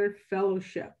Administrator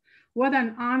Fellowship. What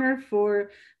an honor for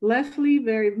Leslie,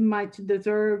 very much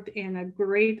deserved, and a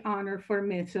great honor for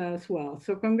Mesa as well.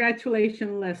 So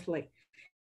congratulations, Leslie.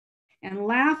 And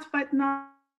last but not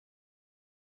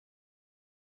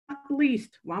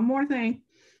least, one more thing.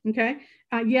 Okay,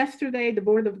 yesterday, the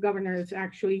Board of Governors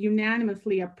actually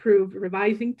unanimously approved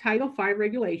revising Title V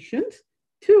regulations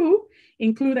to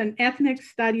include an ethnic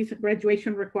studies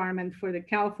graduation requirement for the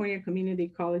California Community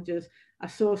College's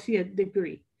associate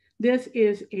degree. This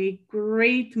is a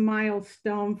great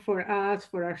milestone for us,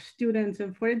 for our students,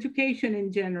 and for education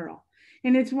in general.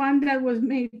 And it's one that was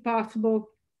made possible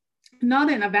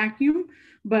not in a vacuum,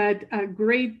 but a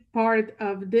great part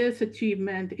of this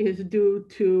achievement is due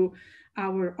to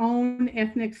our own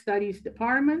ethnic studies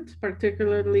department,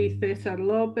 particularly Cesar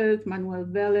Lopez, Manuel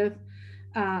Velez,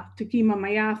 Tukima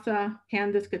Mayasa,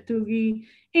 Candace Katugi,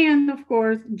 and of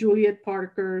course, Juliet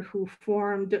Parker, who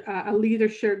formed a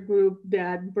leadership group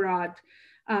that brought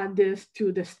this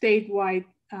to the statewide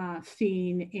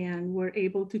scene, and were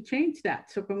able to change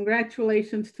that. So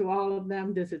congratulations to all of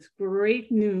them. This is great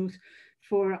news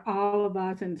for all of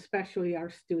us, and especially our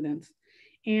students.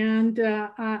 And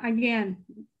again,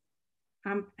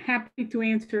 I'm happy to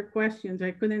answer questions.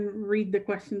 I couldn't read the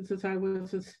questions as I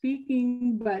was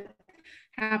speaking, but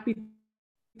happy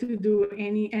to do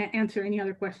answer any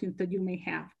other questions that you may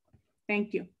have.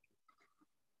 Thank you.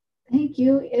 Thank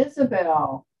you,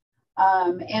 Isabel.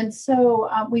 And so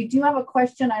we do have a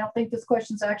question. I don't think this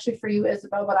question is actually for you,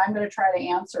 Isabel, but I'm going to try to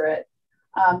answer it.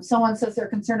 Someone says they're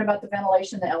concerned about the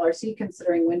ventilation in the LRC,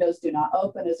 considering windows do not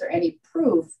open. Is there any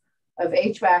proof of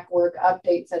HVAC work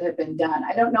updates that have been done?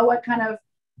 I don't know what kind of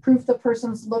proof the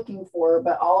person's looking for,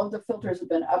 but all of the filters have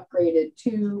been upgraded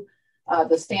to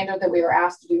the standard that we are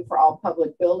asked to do for all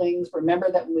public buildings.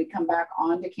 Remember that when we come back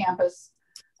onto campus,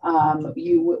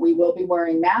 we will be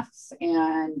wearing masks,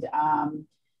 and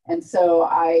so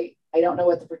I don't know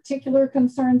what the particular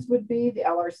concerns would be. The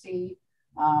LRC,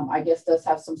 I guess, does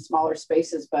have some smaller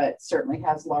spaces, but certainly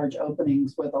has large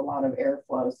openings with a lot of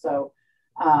airflow. So,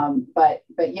 but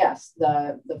yes,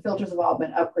 the filters have all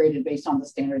been upgraded based on the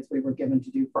standards we were given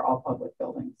to do for all public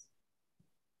buildings.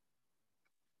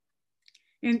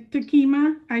 And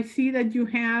Tukima, I see that you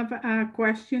have a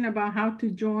question about how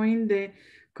to join the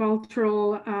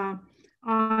cultural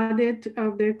audit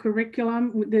of the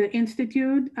curriculum with the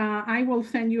Institute. I will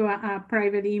send you a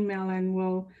private email, and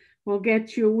we'll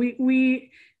get you.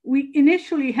 We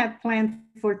initially had planned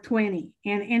for 20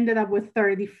 and ended up with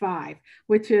 35,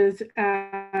 which is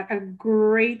a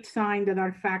great sign that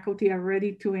our faculty are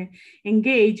ready to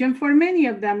engage. And for many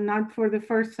of them, not for the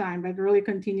first time, but really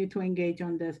continue to engage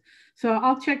on this. So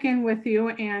I'll check in with you,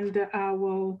 and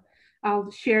I'll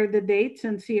share the dates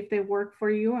and see if they work for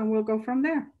you, and we'll go from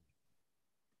there.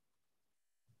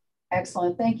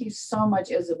 Excellent. Thank you so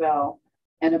much, Isabel,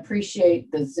 and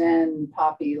appreciate the Zen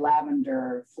poppy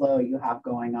lavender flow you have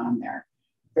going on there.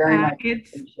 Very much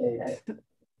appreciate it.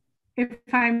 If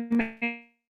I may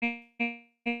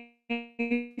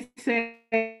say,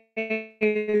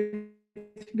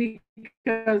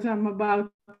 because I'm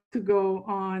about to go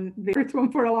on the first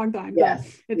one for a long time.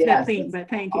 Yes, so it's that theme, but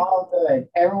thank you. All good.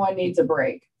 Everyone needs a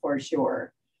break for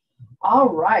sure. All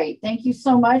right. Thank you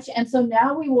so much. And so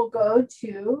now we will go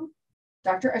to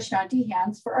Dr. Ashanti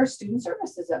Hands for our student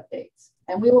services updates.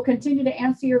 And we will continue to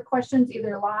answer your questions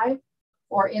either live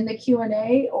or in the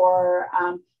Q&A, or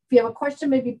if you have a question,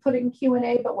 maybe put it in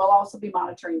Q&A, but we'll also be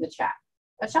monitoring the chat.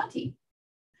 Ashanti.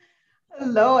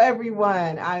 Hello,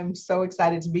 everyone. I'm so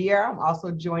excited to be here. I'm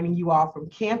also joining you all from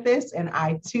campus, and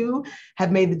I too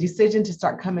have made the decision to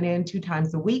start coming in 2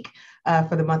 times a week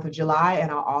for the month of July, and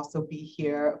I'll also be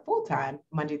here full-time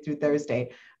Monday through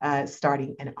Thursday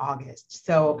starting in August.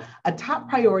 So a top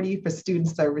priority for student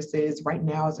services right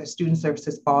now is our Student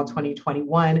Services Fall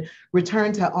 2021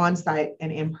 return to on-site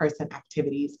and in-person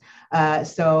activities.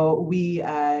 So we,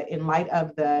 in light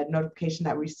of the notification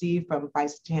that we received from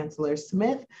Vice Chancellor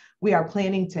Smith, we are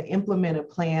planning to implement a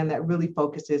plan that really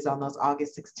focuses on those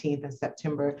August 16th and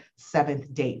September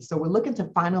 7th dates. So we're looking to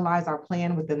finalize our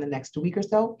plan within the next week or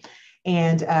so.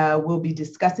 And we'll be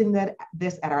discussing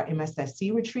this at our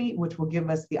MSSC retreat, which will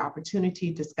give us the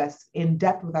opportunity to discuss in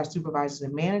depth with our supervisors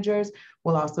and managers.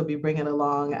 We'll also be bringing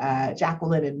along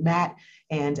Jacqueline and Matt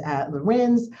and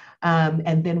Lorenz,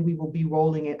 and then we will be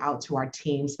rolling it out to our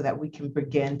team so that we can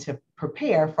begin to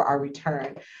prepare for our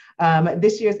return.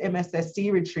 This year's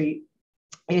MSSC retreat,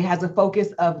 it has a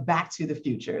focus of Back to the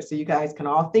Future. So you guys can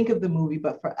all think of the movie,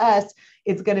 but for us,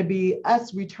 it's going to be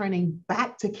us returning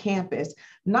back to campus,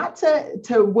 not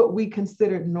to what we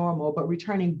considered normal, but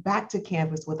returning back to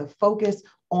campus with a focus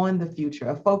on the future,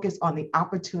 a focus on the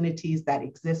opportunities that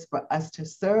exist for us to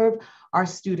serve our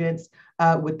students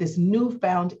with this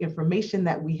newfound information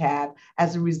that we have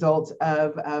as a result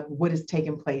of what has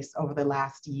taken place over the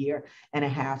last year and a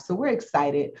half. So we're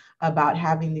excited about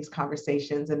having these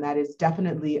conversations, and that is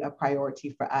definitely definitely a priority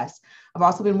for us. I've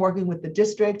also been working with the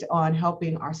district on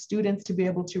helping our students to be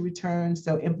able to return.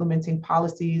 So implementing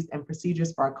policies and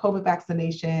procedures for our COVID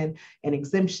vaccination and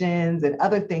exemptions and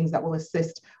other things that will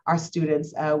assist our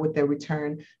students with their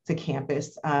return to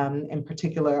campus, in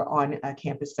particular on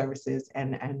campus services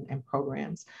and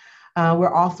programs.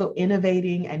 We're also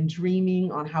innovating and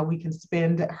dreaming on how we can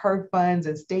spend HERF funds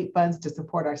and state funds to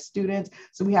support our students.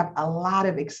 So we have a lot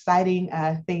of exciting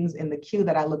things in the queue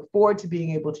that I look forward to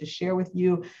being able to share with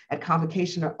you at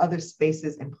Convocation or other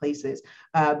spaces and places.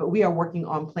 But we are working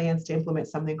on plans to implement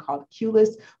something called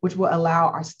QLIS, which will allow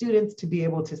our students to be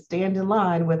able to stand in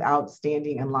line without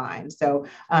standing in line. So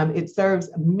it serves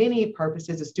many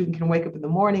purposes. A student can wake up in the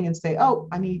morning and say, oh,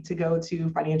 I need to go to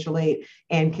financial aid,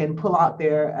 and can pull out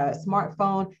their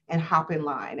smartphone and hop in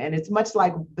line. And it's much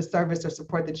like the service or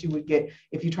support that you would get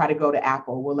if you try to go to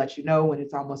Apple. We'll let you know when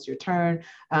it's almost your turn.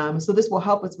 So this will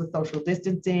help us with social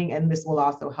distancing, and this will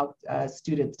also help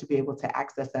students to be able to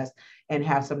access us and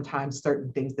have sometimes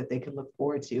certain things that they can look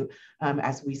forward to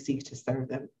as we seek to serve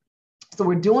them. So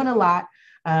we're doing a lot.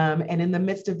 And in the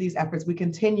midst of these efforts, we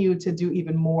continue to do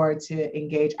even more to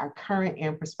engage our current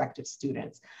and prospective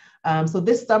students. So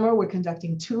this summer, we're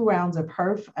conducting 2 rounds of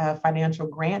HERF financial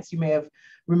grants. You may have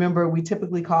remember we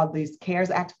typically called these CARES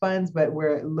Act funds, but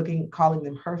we're calling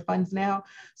them HERF funds now.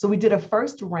 So we did a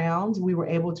first round. We were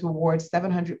able to award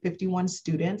 751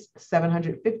 students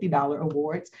 $750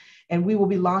 awards. And we will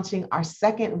be launching our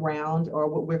second round, or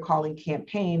what we're calling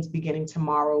campaigns, beginning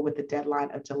tomorrow with the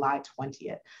deadline of July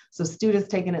 20th. So students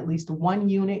taking at least 1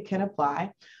 unit can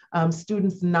apply.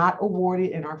 Students not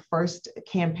awarded in our first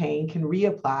campaign can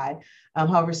reapply.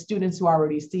 However, students who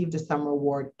already received a summer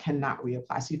award cannot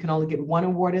reapply. So you can only get 1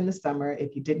 award in the summer.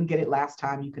 If you didn't get it last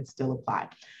time, you can still apply.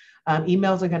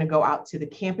 Emails are going to go out to the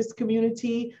campus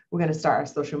community. We're going to start our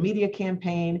social media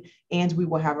campaign, and we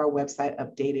will have our website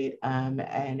updated,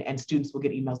 and students will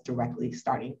get emails directly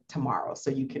starting tomorrow. So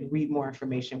you can read more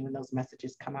information when those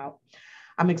messages come out.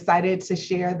 I'm excited to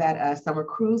share that Summer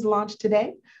Cruise launched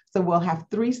today. So we'll have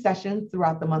 3 sessions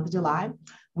throughout the month of July.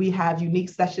 We have unique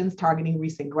sessions targeting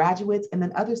recent graduates, and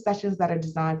then other sessions that are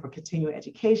designed for continuing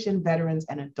education, veterans,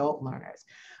 and adult learners.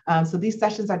 So these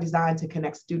sessions are designed to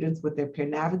connect students with their peer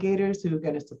navigators who are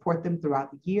going to support them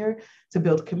throughout the year, to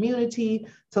build community,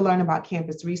 to learn about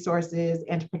campus resources,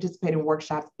 and to participate in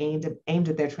workshops aimed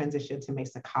at their transition to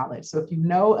Mesa College. So if you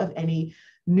know of any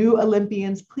new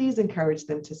Olympians, please encourage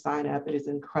them to sign up. It is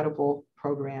an incredible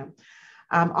program.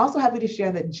 I'm also happy to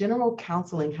share that General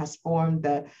Counseling has formed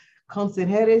the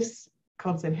Consejeros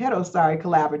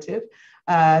Collaborative.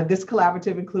 This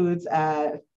collaborative includes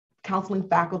counseling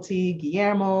faculty,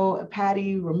 Guillermo,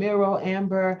 Patty, Ramiro,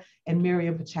 Amber, and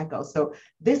Miriam Pacheco. So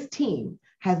this team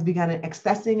has begun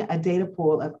accessing a data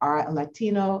pool of our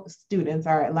Latino students,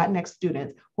 our Latinx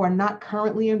students who are not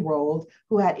currently enrolled,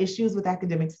 who had issues with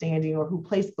academic standing, or who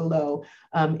placed below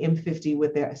M50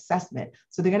 with their assessment.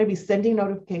 So they're going to be sending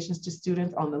notifications to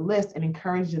students on the list and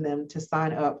encouraging them to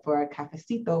sign up for a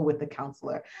cafecito with the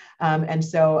counselor. And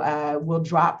so we'll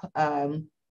drop,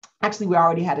 actually, we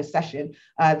already had a session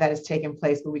that has taken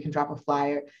place, but we can drop a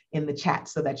flyer in the chat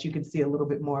so that you can see a little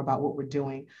bit more about what we're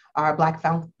doing. Our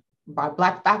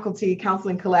Black Faculty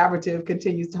Counseling Collaborative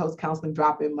continues to host counseling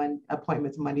drop-in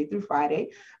appointments Monday through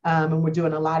Friday. And we're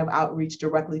doing a lot of outreach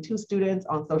directly to students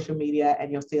on social media,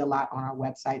 and you'll see a lot on our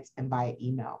websites and via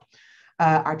email.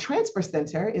 Our transfer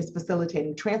center is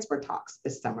facilitating transfer talks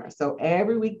this summer. So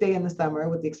every weekday in the summer,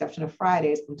 with the exception of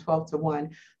Fridays from 12 to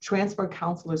 1, transfer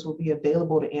counselors will be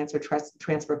available to answer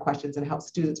transfer questions and help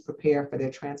students prepare for their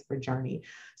transfer journey.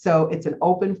 So it's an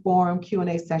open forum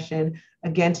Q&A session,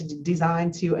 again,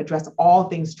 designed to address all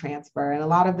things transfer. And a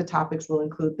lot of the topics will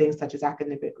include things such as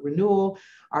academic renewal,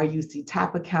 our UC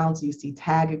TAP accounts, UC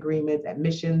TAG agreements,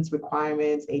 admissions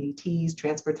requirements, ADTs,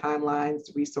 transfer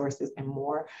timelines, resources, and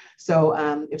more. So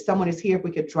if someone is here, if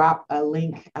we could drop a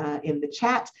link in the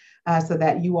chat so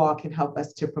that you all can help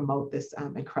us to promote this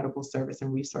incredible service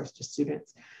and resource to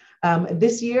students.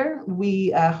 This year,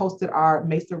 we hosted our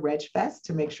Mesa Reg Fest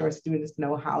to make sure students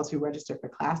know how to register for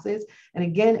classes. And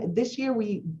again, this year,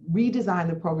 we redesigned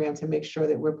the program to make sure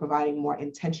that we're providing more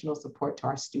intentional support to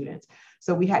our students.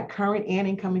 So we had current and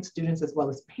incoming students, as well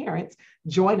as parents,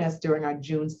 join us during our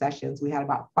June sessions. We had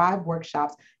about 5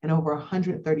 workshops and over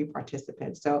 130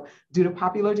 participants. So due to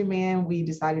popular demand, we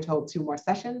decided to hold 2 more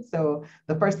sessions. So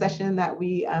the first session that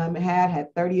we had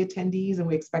 30 attendees, and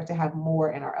we expect to have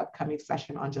more in our upcoming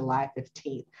session on July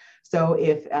 15th. So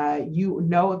if you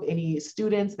know of any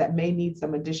students that may need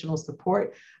some additional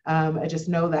support, just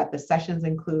know that the sessions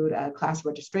include class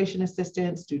registration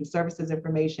assistance, student services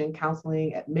information,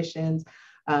 counseling, admissions,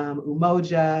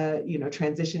 Umoja,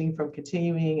 transitioning from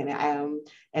continuing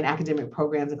and academic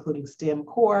programs, including STEM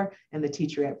core and the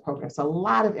Teacher Ed program. So a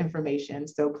lot of information.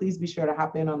 So please be sure to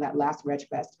hop in on that last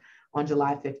RegFest on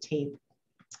July 15th.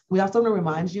 We also want to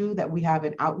remind you that we have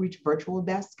an outreach virtual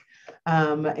desk.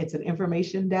 It's an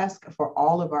information desk for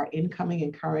all of our incoming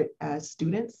and current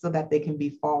students so that they can be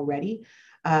fall ready.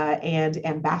 And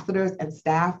ambassadors and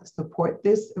staff support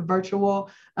this virtual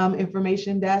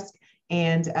information desk.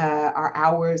 And our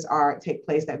hours take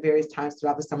place at various times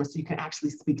throughout the summer, so you can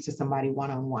actually speak to somebody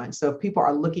one-on-one. So if people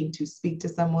are looking to speak to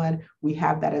someone, we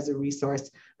have that as a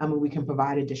resource, and we can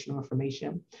provide additional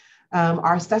information.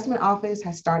 Our assessment office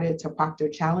has started to proctor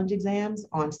challenge exams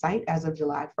on site as of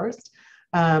July 1st.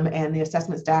 And the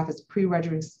assessment staff is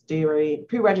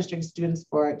pre-registering students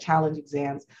for challenge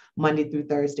exams Monday through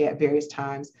Thursday at various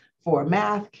times for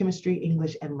math, chemistry,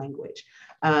 English, and language.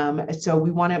 So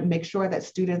we want to make sure that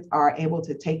students are able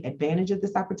to take advantage of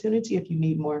this opportunity. If you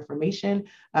need more information,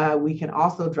 we can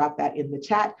also drop that in the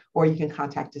chat, or you can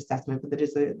contact assessment. But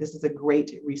this is a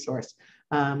great resource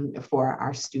for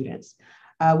our students.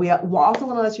 We also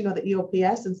want to let you know that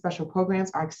EOPS and special programs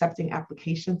are accepting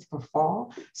applications for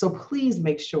fall. So please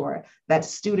make sure that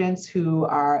students who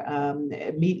are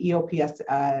meet EOPS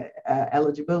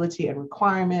eligibility and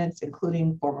requirements,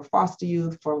 including former foster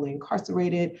youth, formerly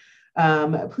incarcerated,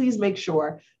 please make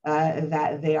sure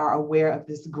that they are aware of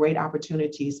this great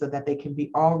opportunity so that they can be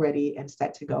all ready and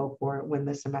set to go for when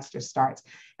the semester starts.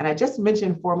 And I just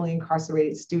mentioned formerly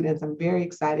incarcerated students. I'm very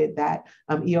excited that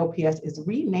EOPS is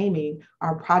renaming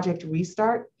our Project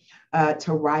Restart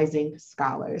to Rising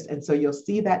Scholars. And so you'll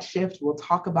see that shift. We'll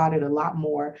talk about it a lot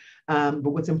more. But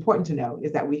what's important to know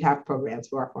is that we have programs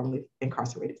for our formerly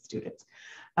incarcerated students.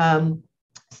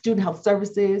 Student Health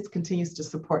Services continues to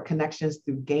support connections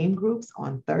through game groups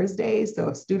on Thursdays. So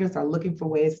if students are looking for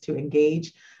ways to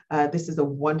engage, this is a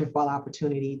wonderful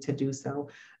opportunity to do so.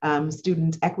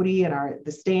 Student Equity and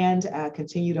The Stand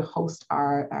continue to host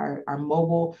our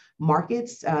mobile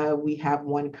markets. We have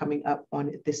one coming up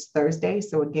on this Thursday.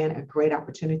 So again, a great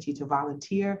opportunity to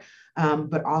volunteer,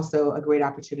 but also a great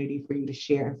opportunity for you to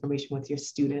share information with your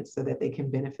students so that they can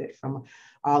benefit from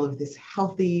all of this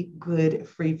healthy, good,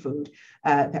 free food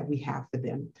that we have for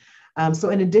them. So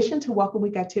in addition to Welcome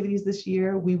Week activities this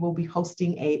year, we will be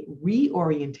hosting a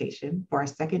reorientation for our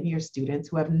second year students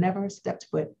who have never stepped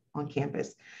foot on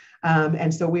campus.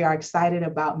 And so we are excited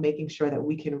about making sure that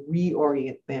we can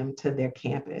reorient them to their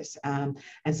campus. And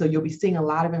so you'll be seeing a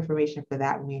lot of information for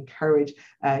that. And we encourage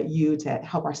you to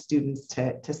help our students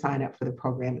to sign up for the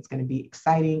program. It's going to be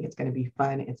exciting. It's going to be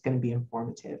fun. It's going to be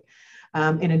informative.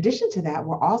 In addition to that,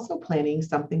 we're also planning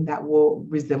something that will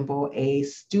resemble a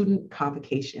student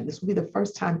convocation. This will be the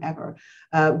first time ever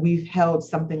we've held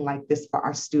something like this for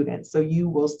our students. So you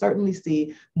will certainly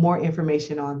see more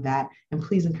information on that, and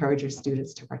please encourage your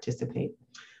students to participate.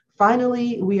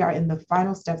 Finally, we are in the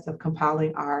final steps of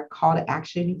compiling our call to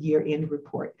action year-end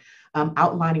report,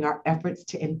 outlining our efforts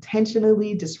to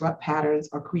intentionally disrupt patterns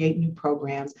or create new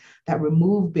programs that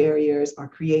remove barriers or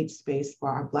create space for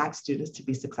our Black students to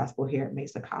be successful here at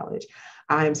Mesa College.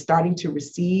 I am starting to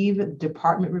receive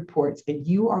department reports, and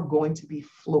you are going to be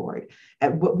floored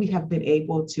at what we have been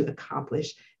able to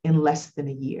accomplish in less than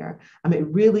a year. It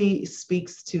really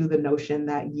speaks to the notion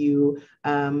that you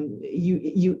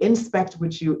inspect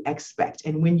what you expect.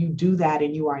 And when you do that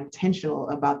and you are intentional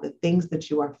about the things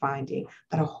that you are finding,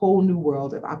 that a whole new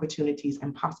world of opportunities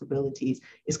and possibilities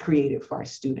is created for our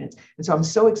students. And so I'm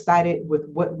so excited with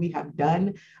what we have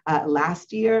done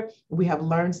last year. We have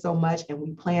learned so much, and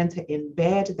we plan to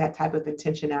embed that type of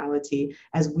intentionality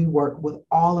as we work with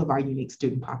all of our unique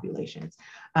student populations.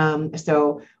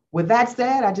 So with that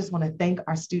said, I just want to thank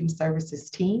our student services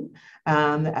team.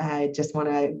 I just want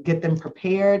to get them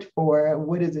prepared for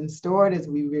what is in store as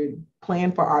we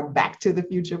plan for our Back to the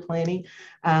Future planning.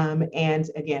 And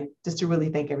again, just to really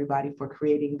thank everybody for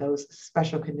creating those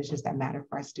special conditions that matter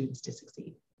for our students to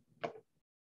succeed.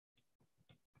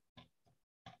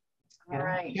 All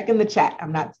right. Check in the chat.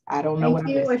 I don't know what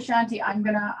Thank you, Ashanti. I'm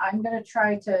gonna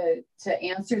try to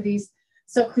answer these.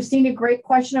 So Christina, great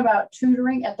question about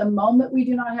tutoring. At the moment, we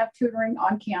do not have tutoring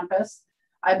on campus.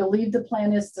 I believe the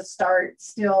plan is to start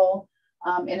still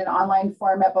in an online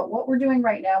format, but what we're doing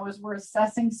right now is we're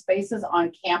assessing spaces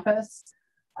on campus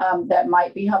that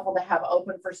might be helpful to have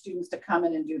open for students to come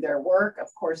in and do their work. Of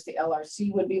course, the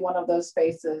LRC would be one of those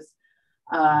spaces.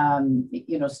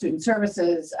 Student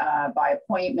services by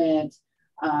appointment,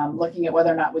 looking at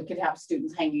whether or not we could have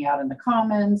students hanging out in the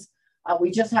commons.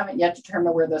 We just haven't yet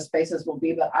determined where those spaces will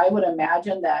be, but I would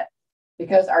imagine that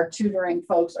because our tutoring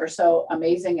folks are so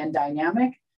amazing and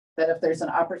dynamic, that if there's an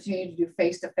opportunity to do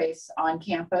face-to-face on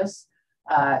campus,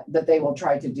 that they will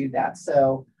try to do that.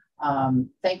 So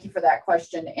thank you for that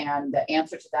question. And the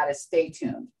answer to that is stay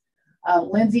tuned.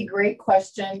 Lindsay, great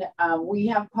question. We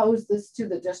have posed this to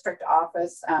the district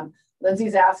office.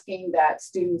 Lindsay's asking that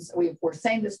students, we're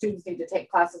saying that students need to take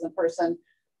classes in person.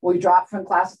 We dropped from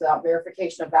classes without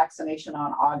verification of vaccination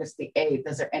on August the 8th.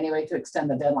 Is there any way to extend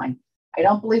the deadline? I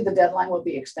don't believe the deadline will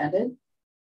be extended.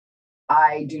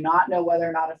 I do not know whether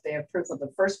or not if they have proof of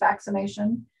the first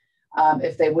vaccination,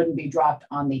 if they wouldn't be dropped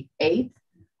on the 8th.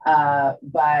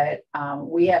 But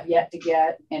we have yet to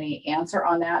get any answer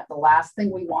on that. The last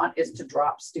thing we want is to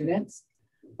drop students.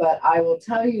 But I will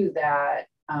tell you that,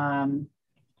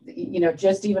 you know,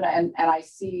 just even, and I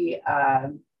see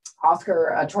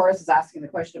Oscar Torres is asking the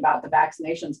question about the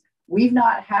vaccinations. We've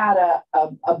not had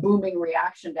a booming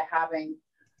reaction to having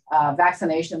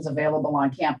vaccinations available on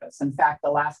campus. In fact,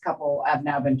 the last couple have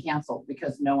now been canceled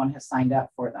because no one has signed up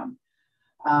for them.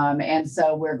 And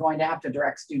so we're going to have to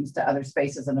direct students to other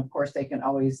spaces. And of course, they can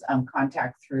always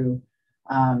contact through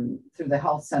the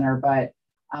health center. But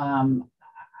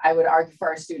I would argue for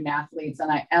our student athletes.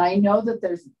 And I know that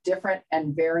there's different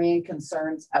and varying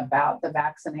concerns about the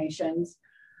vaccinations.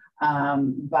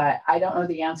 But I don't know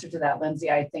the answer to that,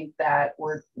 Lindsay. I think that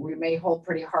we may hold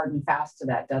pretty hard and fast to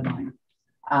that deadline.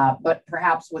 But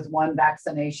perhaps with one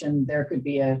vaccination, there could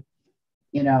be a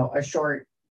short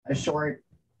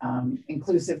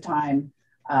inclusive time,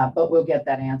 but we'll get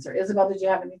that answer. Isabel, did you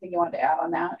have anything you wanted to add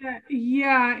on that?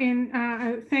 Yeah,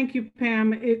 and thank you,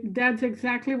 Pam. That's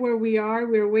exactly where we are.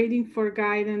 We're waiting for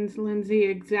guidance, Lindsay,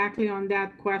 exactly on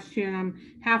that question. I'm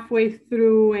halfway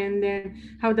through, and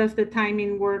then how does the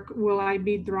timing work? Will I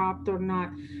be dropped or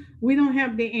not? We don't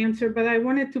have the answer, but I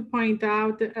wanted to point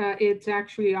out it's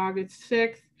actually August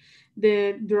 6th,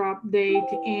 the drop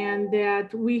date, and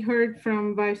that we heard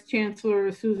from Vice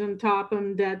Chancellor Susan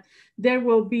Topham that there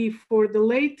will be, for the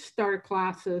late start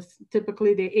classes,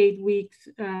 typically the 8 weeks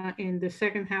in the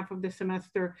second half of the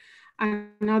semester,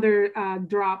 another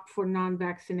drop for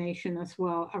non-vaccination as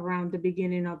well around the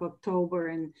beginning of October.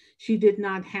 And she did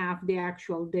not have the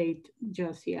actual date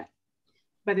just yet,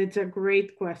 but it's a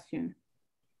great question.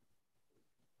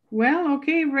 Well,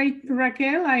 okay,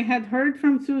 Raquel, I had heard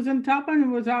from Susan Topham, it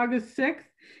was August 6th.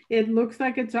 It looks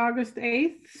like it's August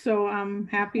 8th, so I'm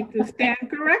happy to stand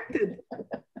corrected.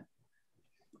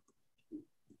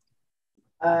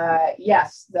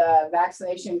 Yes, the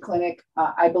vaccination clinic,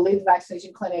 I believe the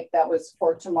vaccination clinic that was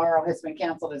for tomorrow has been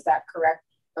canceled. Is that correct,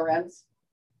 Lorenz?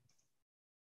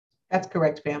 That's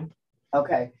correct, Pam.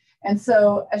 Okay, and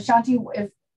so Ashanti,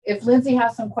 if Lindsay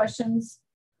has some questions,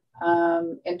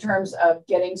 in terms of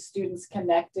getting students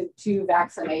connected to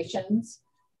vaccinations,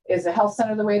 is the health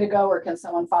center the way to go, or can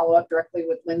someone follow up directly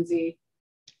with Lindsay,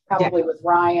 probably with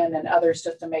Ryan and others,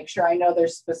 just to make sure? I know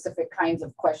there's specific kinds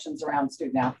of questions around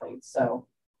student athletes, so.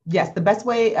 Yes, the best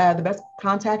way, the best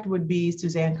contact would be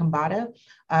Suzanne Kambata.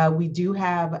 We do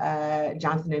have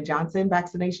Johnson & Johnson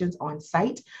vaccinations on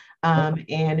site.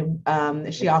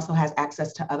 And she also has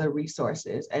access to other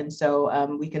resources. And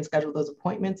so we can schedule those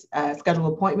appointments,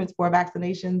 schedule appointments for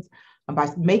vaccinations by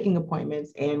making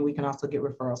appointments. And we can also get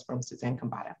referrals from Suzanne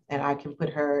Kambata. And I can put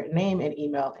her name and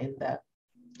email in the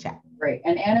chat. Great.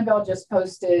 And Annabelle just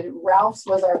posted, Ralph's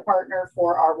was our partner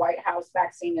for our White House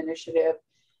vaccine initiative.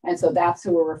 And so that's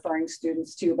who we're referring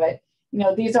students to. But, you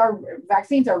know,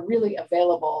 vaccines are really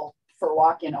available for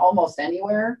walk-in almost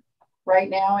anywhere right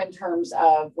now, in terms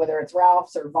of whether it's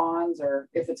Ralph's or Vaughn's, or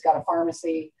if it's got a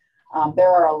pharmacy.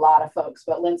 There are a lot of folks,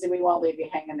 but Lindsay, we won't leave you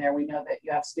hanging there. We know that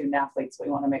you have student athletes.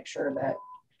 We want to make sure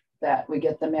that we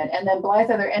get them in. And then Blythe,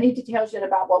 are there any details yet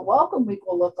about what Welcome Week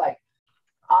will look like?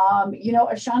 You know,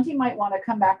 Ashanti might want to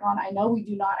come back on. I know we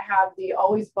do not have the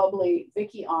always bubbly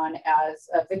Vicki on as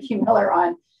Vicki Miller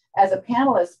on as a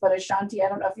panelist, but Ashanti, I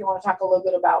don't know if you want to talk a little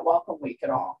bit about Welcome Week at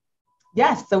all.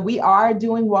 Yes, so we are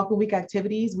doing Welcome Week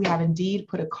activities. We have indeed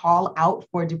put a call out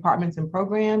for departments and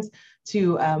programs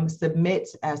to submit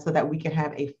so that we can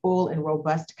have a full and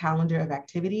robust calendar of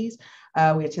activities.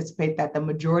 We anticipate that the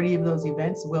majority of those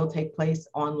events will take place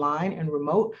online and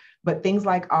remote, but things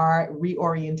like our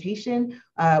reorientation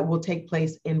will take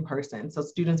place in person. So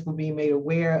students will be made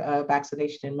aware of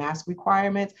vaccination and mask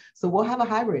requirements. So we'll have a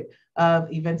hybrid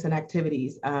of events and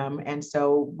activities. And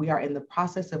so we are in the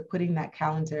process of putting that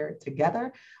calendar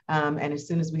together. And as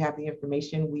soon as we have the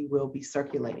information, we will be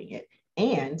circulating it.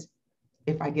 And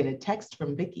if I get a text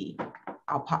from Vicki,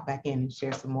 I'll pop back in and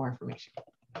share some more information.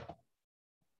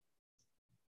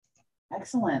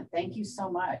 Excellent. Thank you so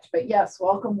much. But yes,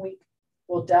 Welcome Week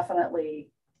will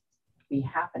definitely be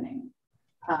happening.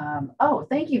 Oh,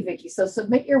 thank you, Vicki. So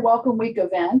submit your Welcome Week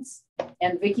events,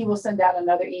 and Vicki will send out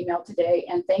another email today.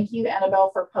 And thank you,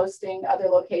 Annabelle, for posting other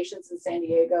locations in San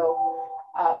Diego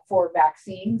for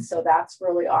vaccines. So that's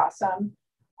really awesome.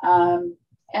 And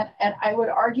I would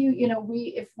argue, you know,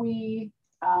 if we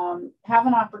have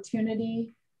an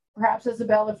opportunity, perhaps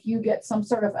Isabel, if you get some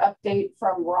sort of update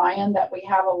from Ryan that we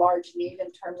have a large need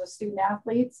in terms of student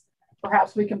athletes,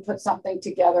 perhaps we can put something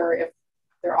together. If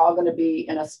they're all going to be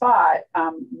in a spot,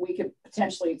 we could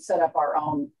potentially set up our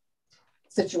own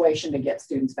situation to get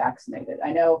students vaccinated.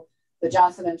 I know the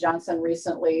Johnson & Johnson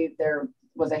recently, there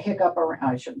was a hiccup, or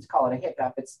I shouldn't call it a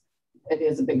hiccup. It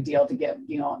is a big deal to get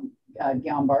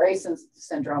Guillain-Barré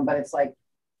syndrome, but it's like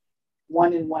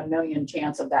 1 in 1 million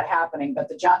chance of that happening. But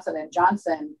the Johnson &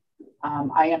 Johnson,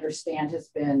 I understand, has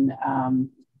been,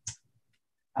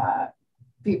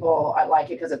 people like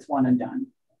it because it's one and done.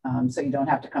 So you don't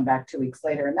have to come back 2 weeks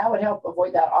later. And that would help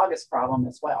avoid that August problem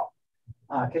as well,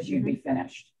 because you'd be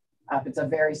finished. It's a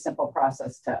very simple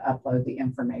process to upload the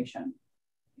information.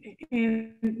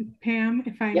 And Pam,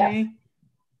 if I Yes. may.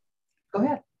 Go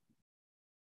ahead.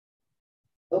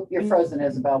 Oh, you're frozen,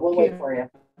 Isabel. We'll wait for you.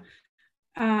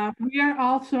 We are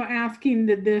also asking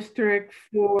the district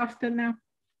for now.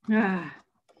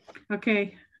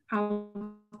 Okay,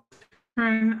 I'll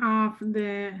turn off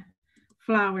the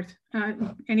flowers.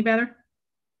 Any better?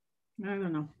 I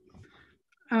don't know.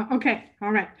 Okay,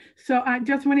 all right. So I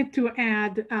just wanted to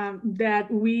add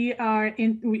that we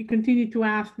continue to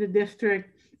ask the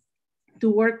district to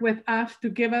work with us to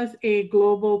give us a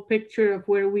global picture of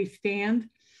where we stand,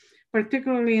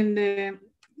 particularly in the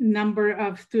number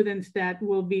of students that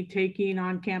will be taking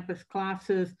on-campus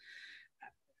classes.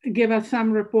 Give us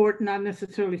some report, not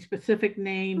necessarily specific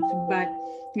names, but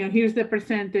here's the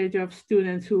percentage of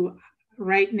students who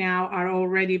right now are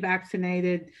already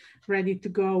vaccinated, ready to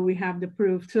go. We have the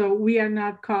proof. So we are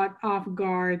not caught off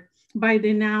guard by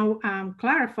the now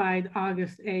clarified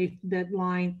August 8th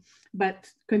deadline,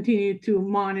 but continue to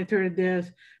monitor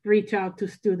this, reach out to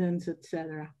students,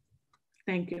 etc.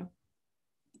 Thank you.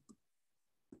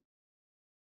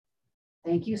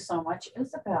 Thank you so much,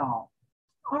 Isabel.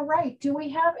 All right, do we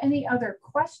have any other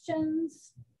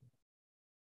questions?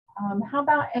 How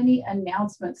about any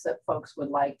announcements that folks would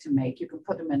like to make? You can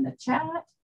put them in the chat.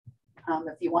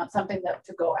 If you want something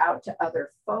to go out to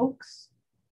other folks.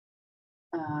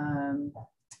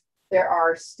 There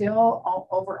are still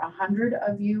over 100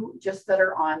 of you just that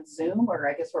are on Zoom, or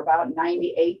I guess we're about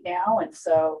 98 now. And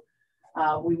so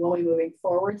we will be moving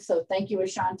forward. So thank you,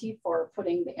 Ashanti, for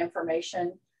putting the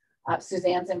information,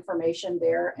 Suzanne's information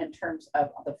there in terms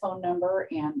of the phone number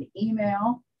and the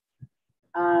email.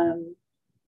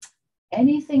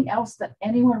 Anything else that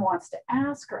anyone wants to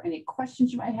ask or any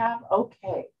questions you might have?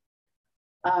 Okay.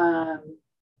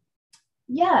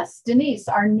 Yes, Denise,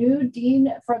 our new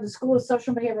dean for the School of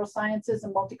Social and Behavioral Sciences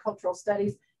and Multicultural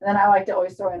Studies, and then I like to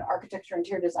always throw in Architecture,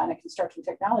 Interior Design, and Construction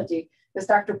Technology, is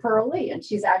Dr. Pearl Lee, and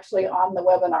she's actually on the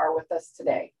webinar with us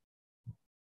today.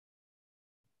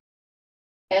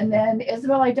 And then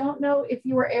Isabel, I don't know if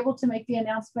you were able to make the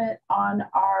announcement on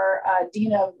our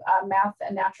Dean of Math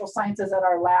and Natural Sciences at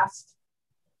our last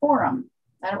forum.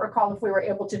 I don't recall if we were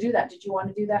able to do that. Did you want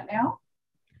to do that now?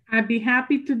 I'd be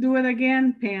happy to do it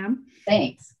again, Pam.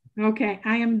 Thanks. Okay,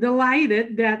 I am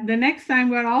delighted that the next time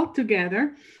we're all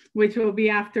together, which will be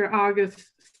after August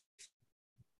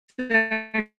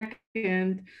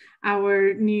 2nd,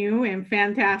 our new and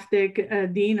fantastic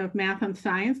Dean of Math and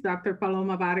Science, Dr.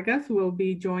 Paloma Vargas, will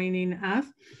be joining us.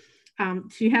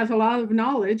 She has a lot of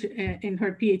knowledge in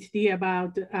her PhD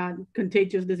about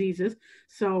contagious diseases.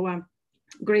 So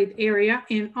great area.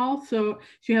 And also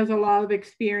she has a lot of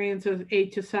experience as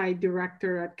HSI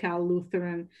director at Cal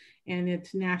Lutheran, and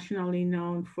it's nationally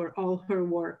known for all her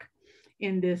work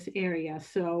in this area.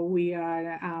 So we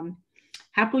are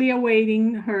happily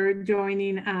awaiting her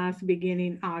joining us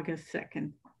beginning August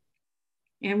 2nd.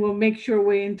 And we'll make sure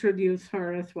we introduce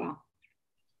her as well.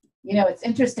 You know, it's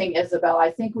interesting, Isabel,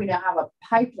 I think we now have a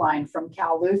pipeline from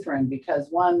Cal Lutheran because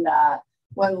one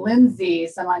Lindsay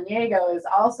Samaniego is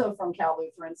also from Cal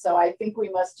Lutheran. So I think we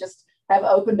must just have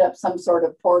opened up some sort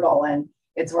of portal, and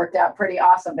it's worked out pretty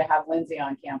awesome to have Lindsay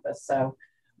on campus. So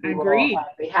we will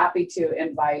be happy to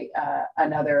invite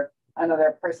another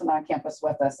person on campus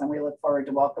with us, and we look forward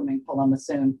to welcoming Paloma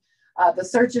soon. The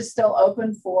search is still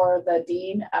open for the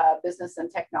Dean of Business and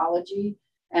Technology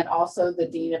and also the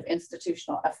Dean of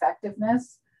Institutional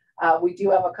Effectiveness. We do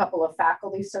have a couple of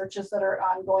faculty searches that are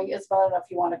ongoing. Isabel, I don't know if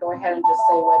you want to go ahead and just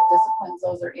say what disciplines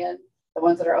those are in, the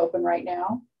ones that are open right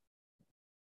now.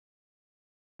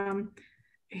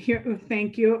 Here,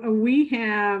 thank you. We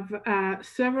have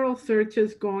several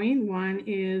searches going. One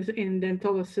is in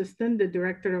dental assistant, the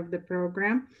director of the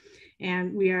program,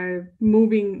 and we are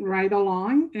moving right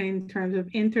along in terms of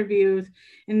interviews.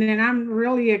 And then I'm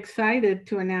really excited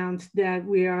to announce that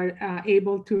we are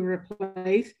able to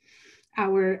replace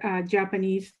our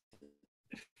Japanese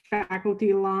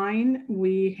faculty line.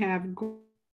 We have great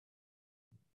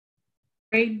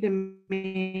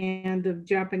demand of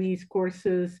Japanese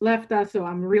courses left us, so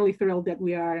I'm really thrilled that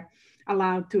we are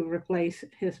allowed to replace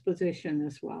his position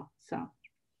as well. So,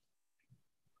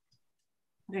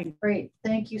 great.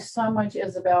 Thank you so much,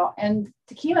 Isabel. And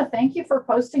Takima, thank you for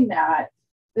posting that.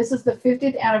 This is the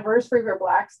 50th anniversary of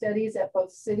Black Studies at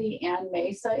both City and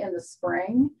Mesa in the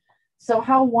spring. So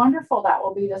how wonderful that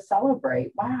will be to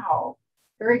celebrate. Wow,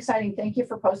 very exciting. Thank you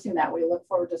for posting that. We look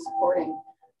forward to supporting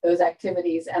those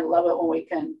activities and love it when we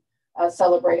can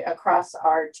celebrate across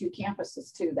our two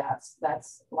campuses too.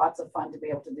 That's lots of fun to be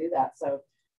able to do that. So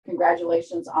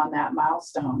congratulations on that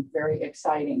milestone. Very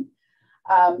exciting.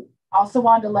 Also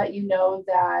wanted to let you know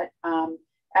that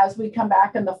as we come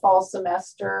back in the fall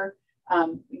semester,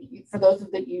 for those of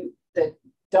you that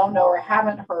don't know or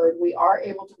haven't heard, we are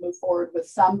able to move forward with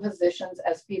some positions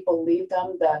as people leave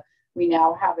them. We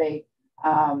now have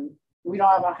we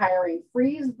don't have a hiring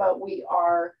freeze, but we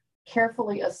are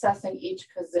carefully assessing each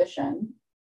position.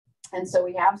 And so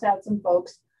we have had some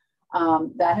folks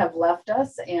that have left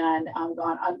us and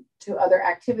gone on to other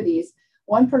activities.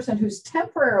 One person who's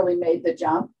temporarily made the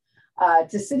jump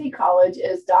to City College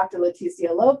is Dr.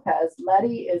 Leticia Lopez.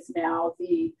 Letty is now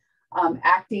the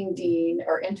acting dean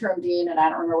or interim dean, and I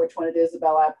don't remember which one it is,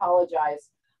 Isabella, I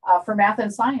apologize, for math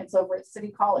and science over at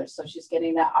City College. So she's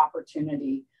getting that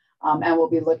opportunity. And we'll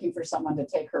be looking for someone to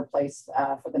take her place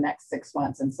for the next 6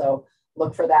 months. And so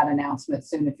look for that announcement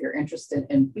soon if you're interested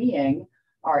in being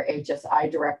our HSI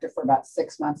director for about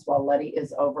 6 months while Letty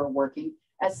is over working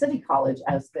at City College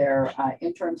as their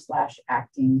interim /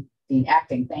 acting dean.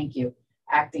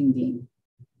 Acting dean.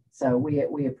 So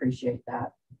we appreciate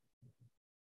that.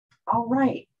 All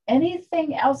right.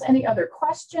 Anything else? Any other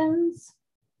questions?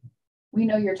 We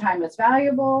know your time is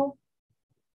valuable.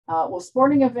 Will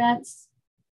sporting events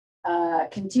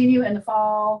continue in the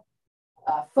fall?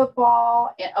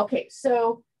 Football. Okay,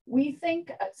 so we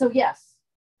think, so yes,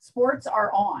 sports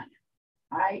are on.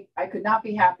 I could not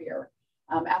be happier.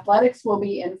 Athletics will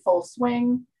be in full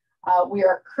swing. We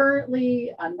are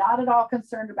currently not at all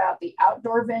concerned about the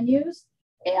outdoor venues,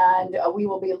 and we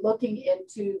will be looking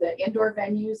into the indoor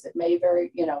venues. It may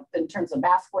vary, in terms of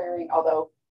mask wearing,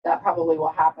 although that probably will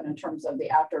happen in terms of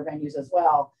the outdoor venues as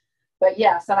well. But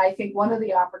yes, and I think one of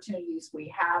the opportunities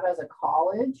we have as a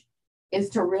college is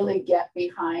to really get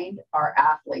behind our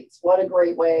athletes. What a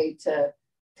great way to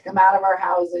come out of our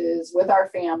houses with our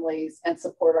families and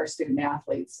support our student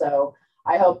athletes. So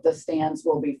I hope the stands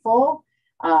will be full.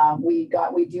 We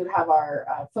do have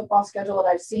our football schedule that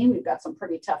I've seen. We've got some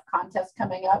pretty tough contests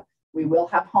coming up. We will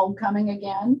have homecoming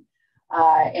again.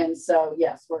 And so,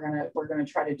 yes, we're gonna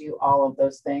try to do all of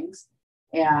those things.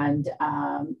 And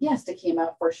yes,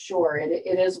 Takima, for sure,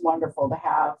 it is wonderful to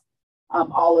have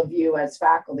all of you as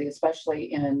faculty,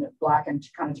 especially in Black and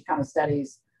Chicano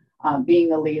studies, being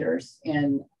the leaders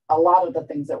in a lot of the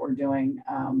things that we're doing,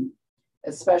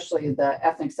 especially the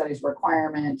ethnic studies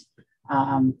requirement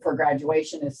for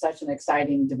graduation is such an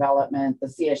exciting development, the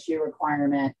CSU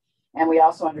requirement. And we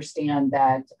also understand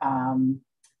that,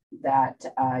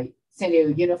 San Diego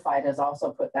Unified has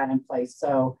also put that in place.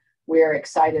 So we're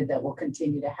excited that we'll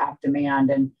continue to have demand.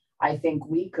 And I think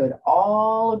we could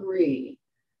all agree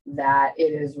that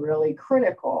it is really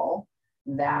critical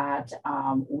that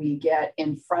we get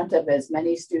in front of as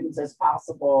many students as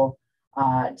possible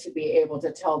to be able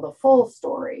to tell the full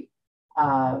story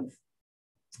of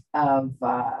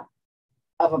a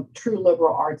true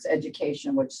liberal arts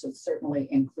education, which should certainly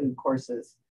include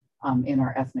courses in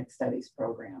our ethnic studies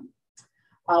program.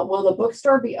 Will the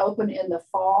bookstore be open in the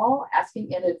fall?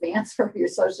 Asking in advance for your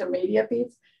social media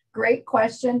feeds. Great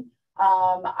question.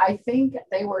 I think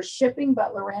they were shipping,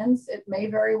 but Lorenz, it may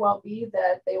very well be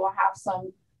that they will have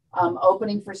some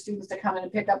opening for students to come in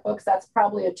and pick up books. That's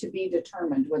probably a to be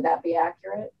determined. Would that be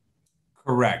accurate?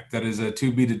 Correct. That is a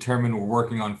to be determined. We're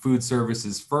working on food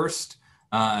services first,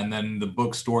 and then the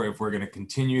bookstore, if we're going to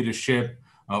continue to ship,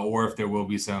 or if there will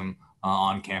be some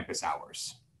on-campus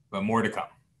hours, but more to come.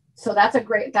 So that's a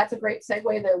great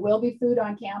segue. There will be food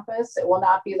on campus. It will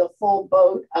not be the full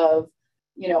boat of,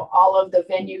 all of the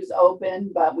venues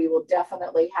open, but we will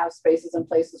definitely have spaces and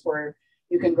places where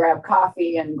you can grab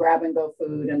coffee and grab and go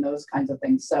food and those kinds of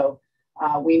things. So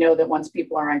we know that once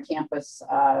people are on campus,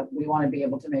 we want to be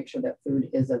able to make sure that food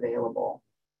is available.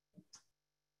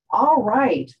 All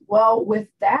right. Well, with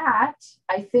that,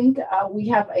 I think we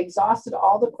have exhausted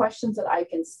all the questions that I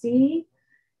can see.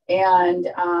 And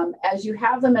as you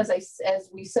have them, as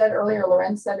we said earlier,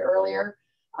 Lorenz said earlier,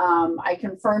 I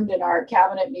confirmed in our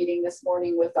cabinet meeting this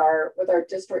morning with our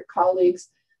district colleagues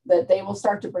that they will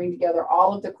start to bring together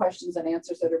all of the questions and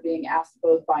answers that are being asked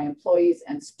both by employees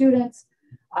and students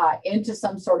into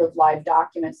some sort of live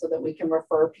document so that we can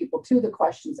refer people to the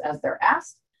questions as they're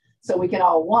asked. So we can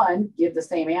all, one, give the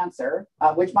same answer,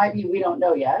 which might be we don't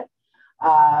know yet,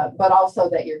 but also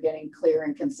that you're getting clear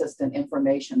and consistent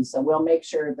information. So we'll make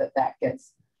sure that that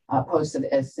gets posted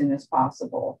as soon as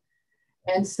possible.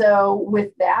 And so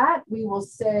with that, we will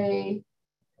say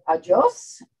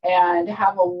adios and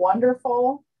have a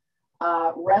wonderful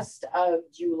rest of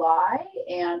July.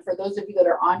 And for those of you that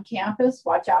are on campus,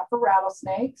 watch out for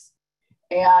rattlesnakes.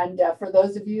 And for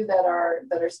those of you that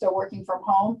are still working from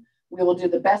home, we will do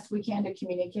the best we can to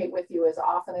communicate with you as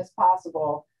often as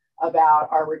possible about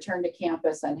our return to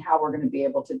campus and how we're going to be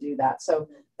able to do that. So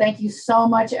thank you so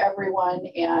much, everyone.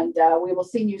 And we will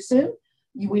see you soon.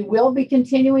 We will be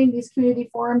continuing these community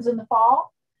forums in the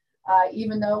fall,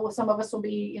 even though some of us will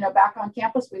be back on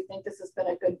campus. We think this has been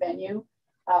a good venue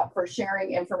for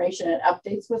sharing information and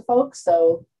updates with folks.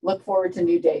 So look forward to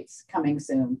new dates coming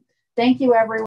soon. Thank you, everyone.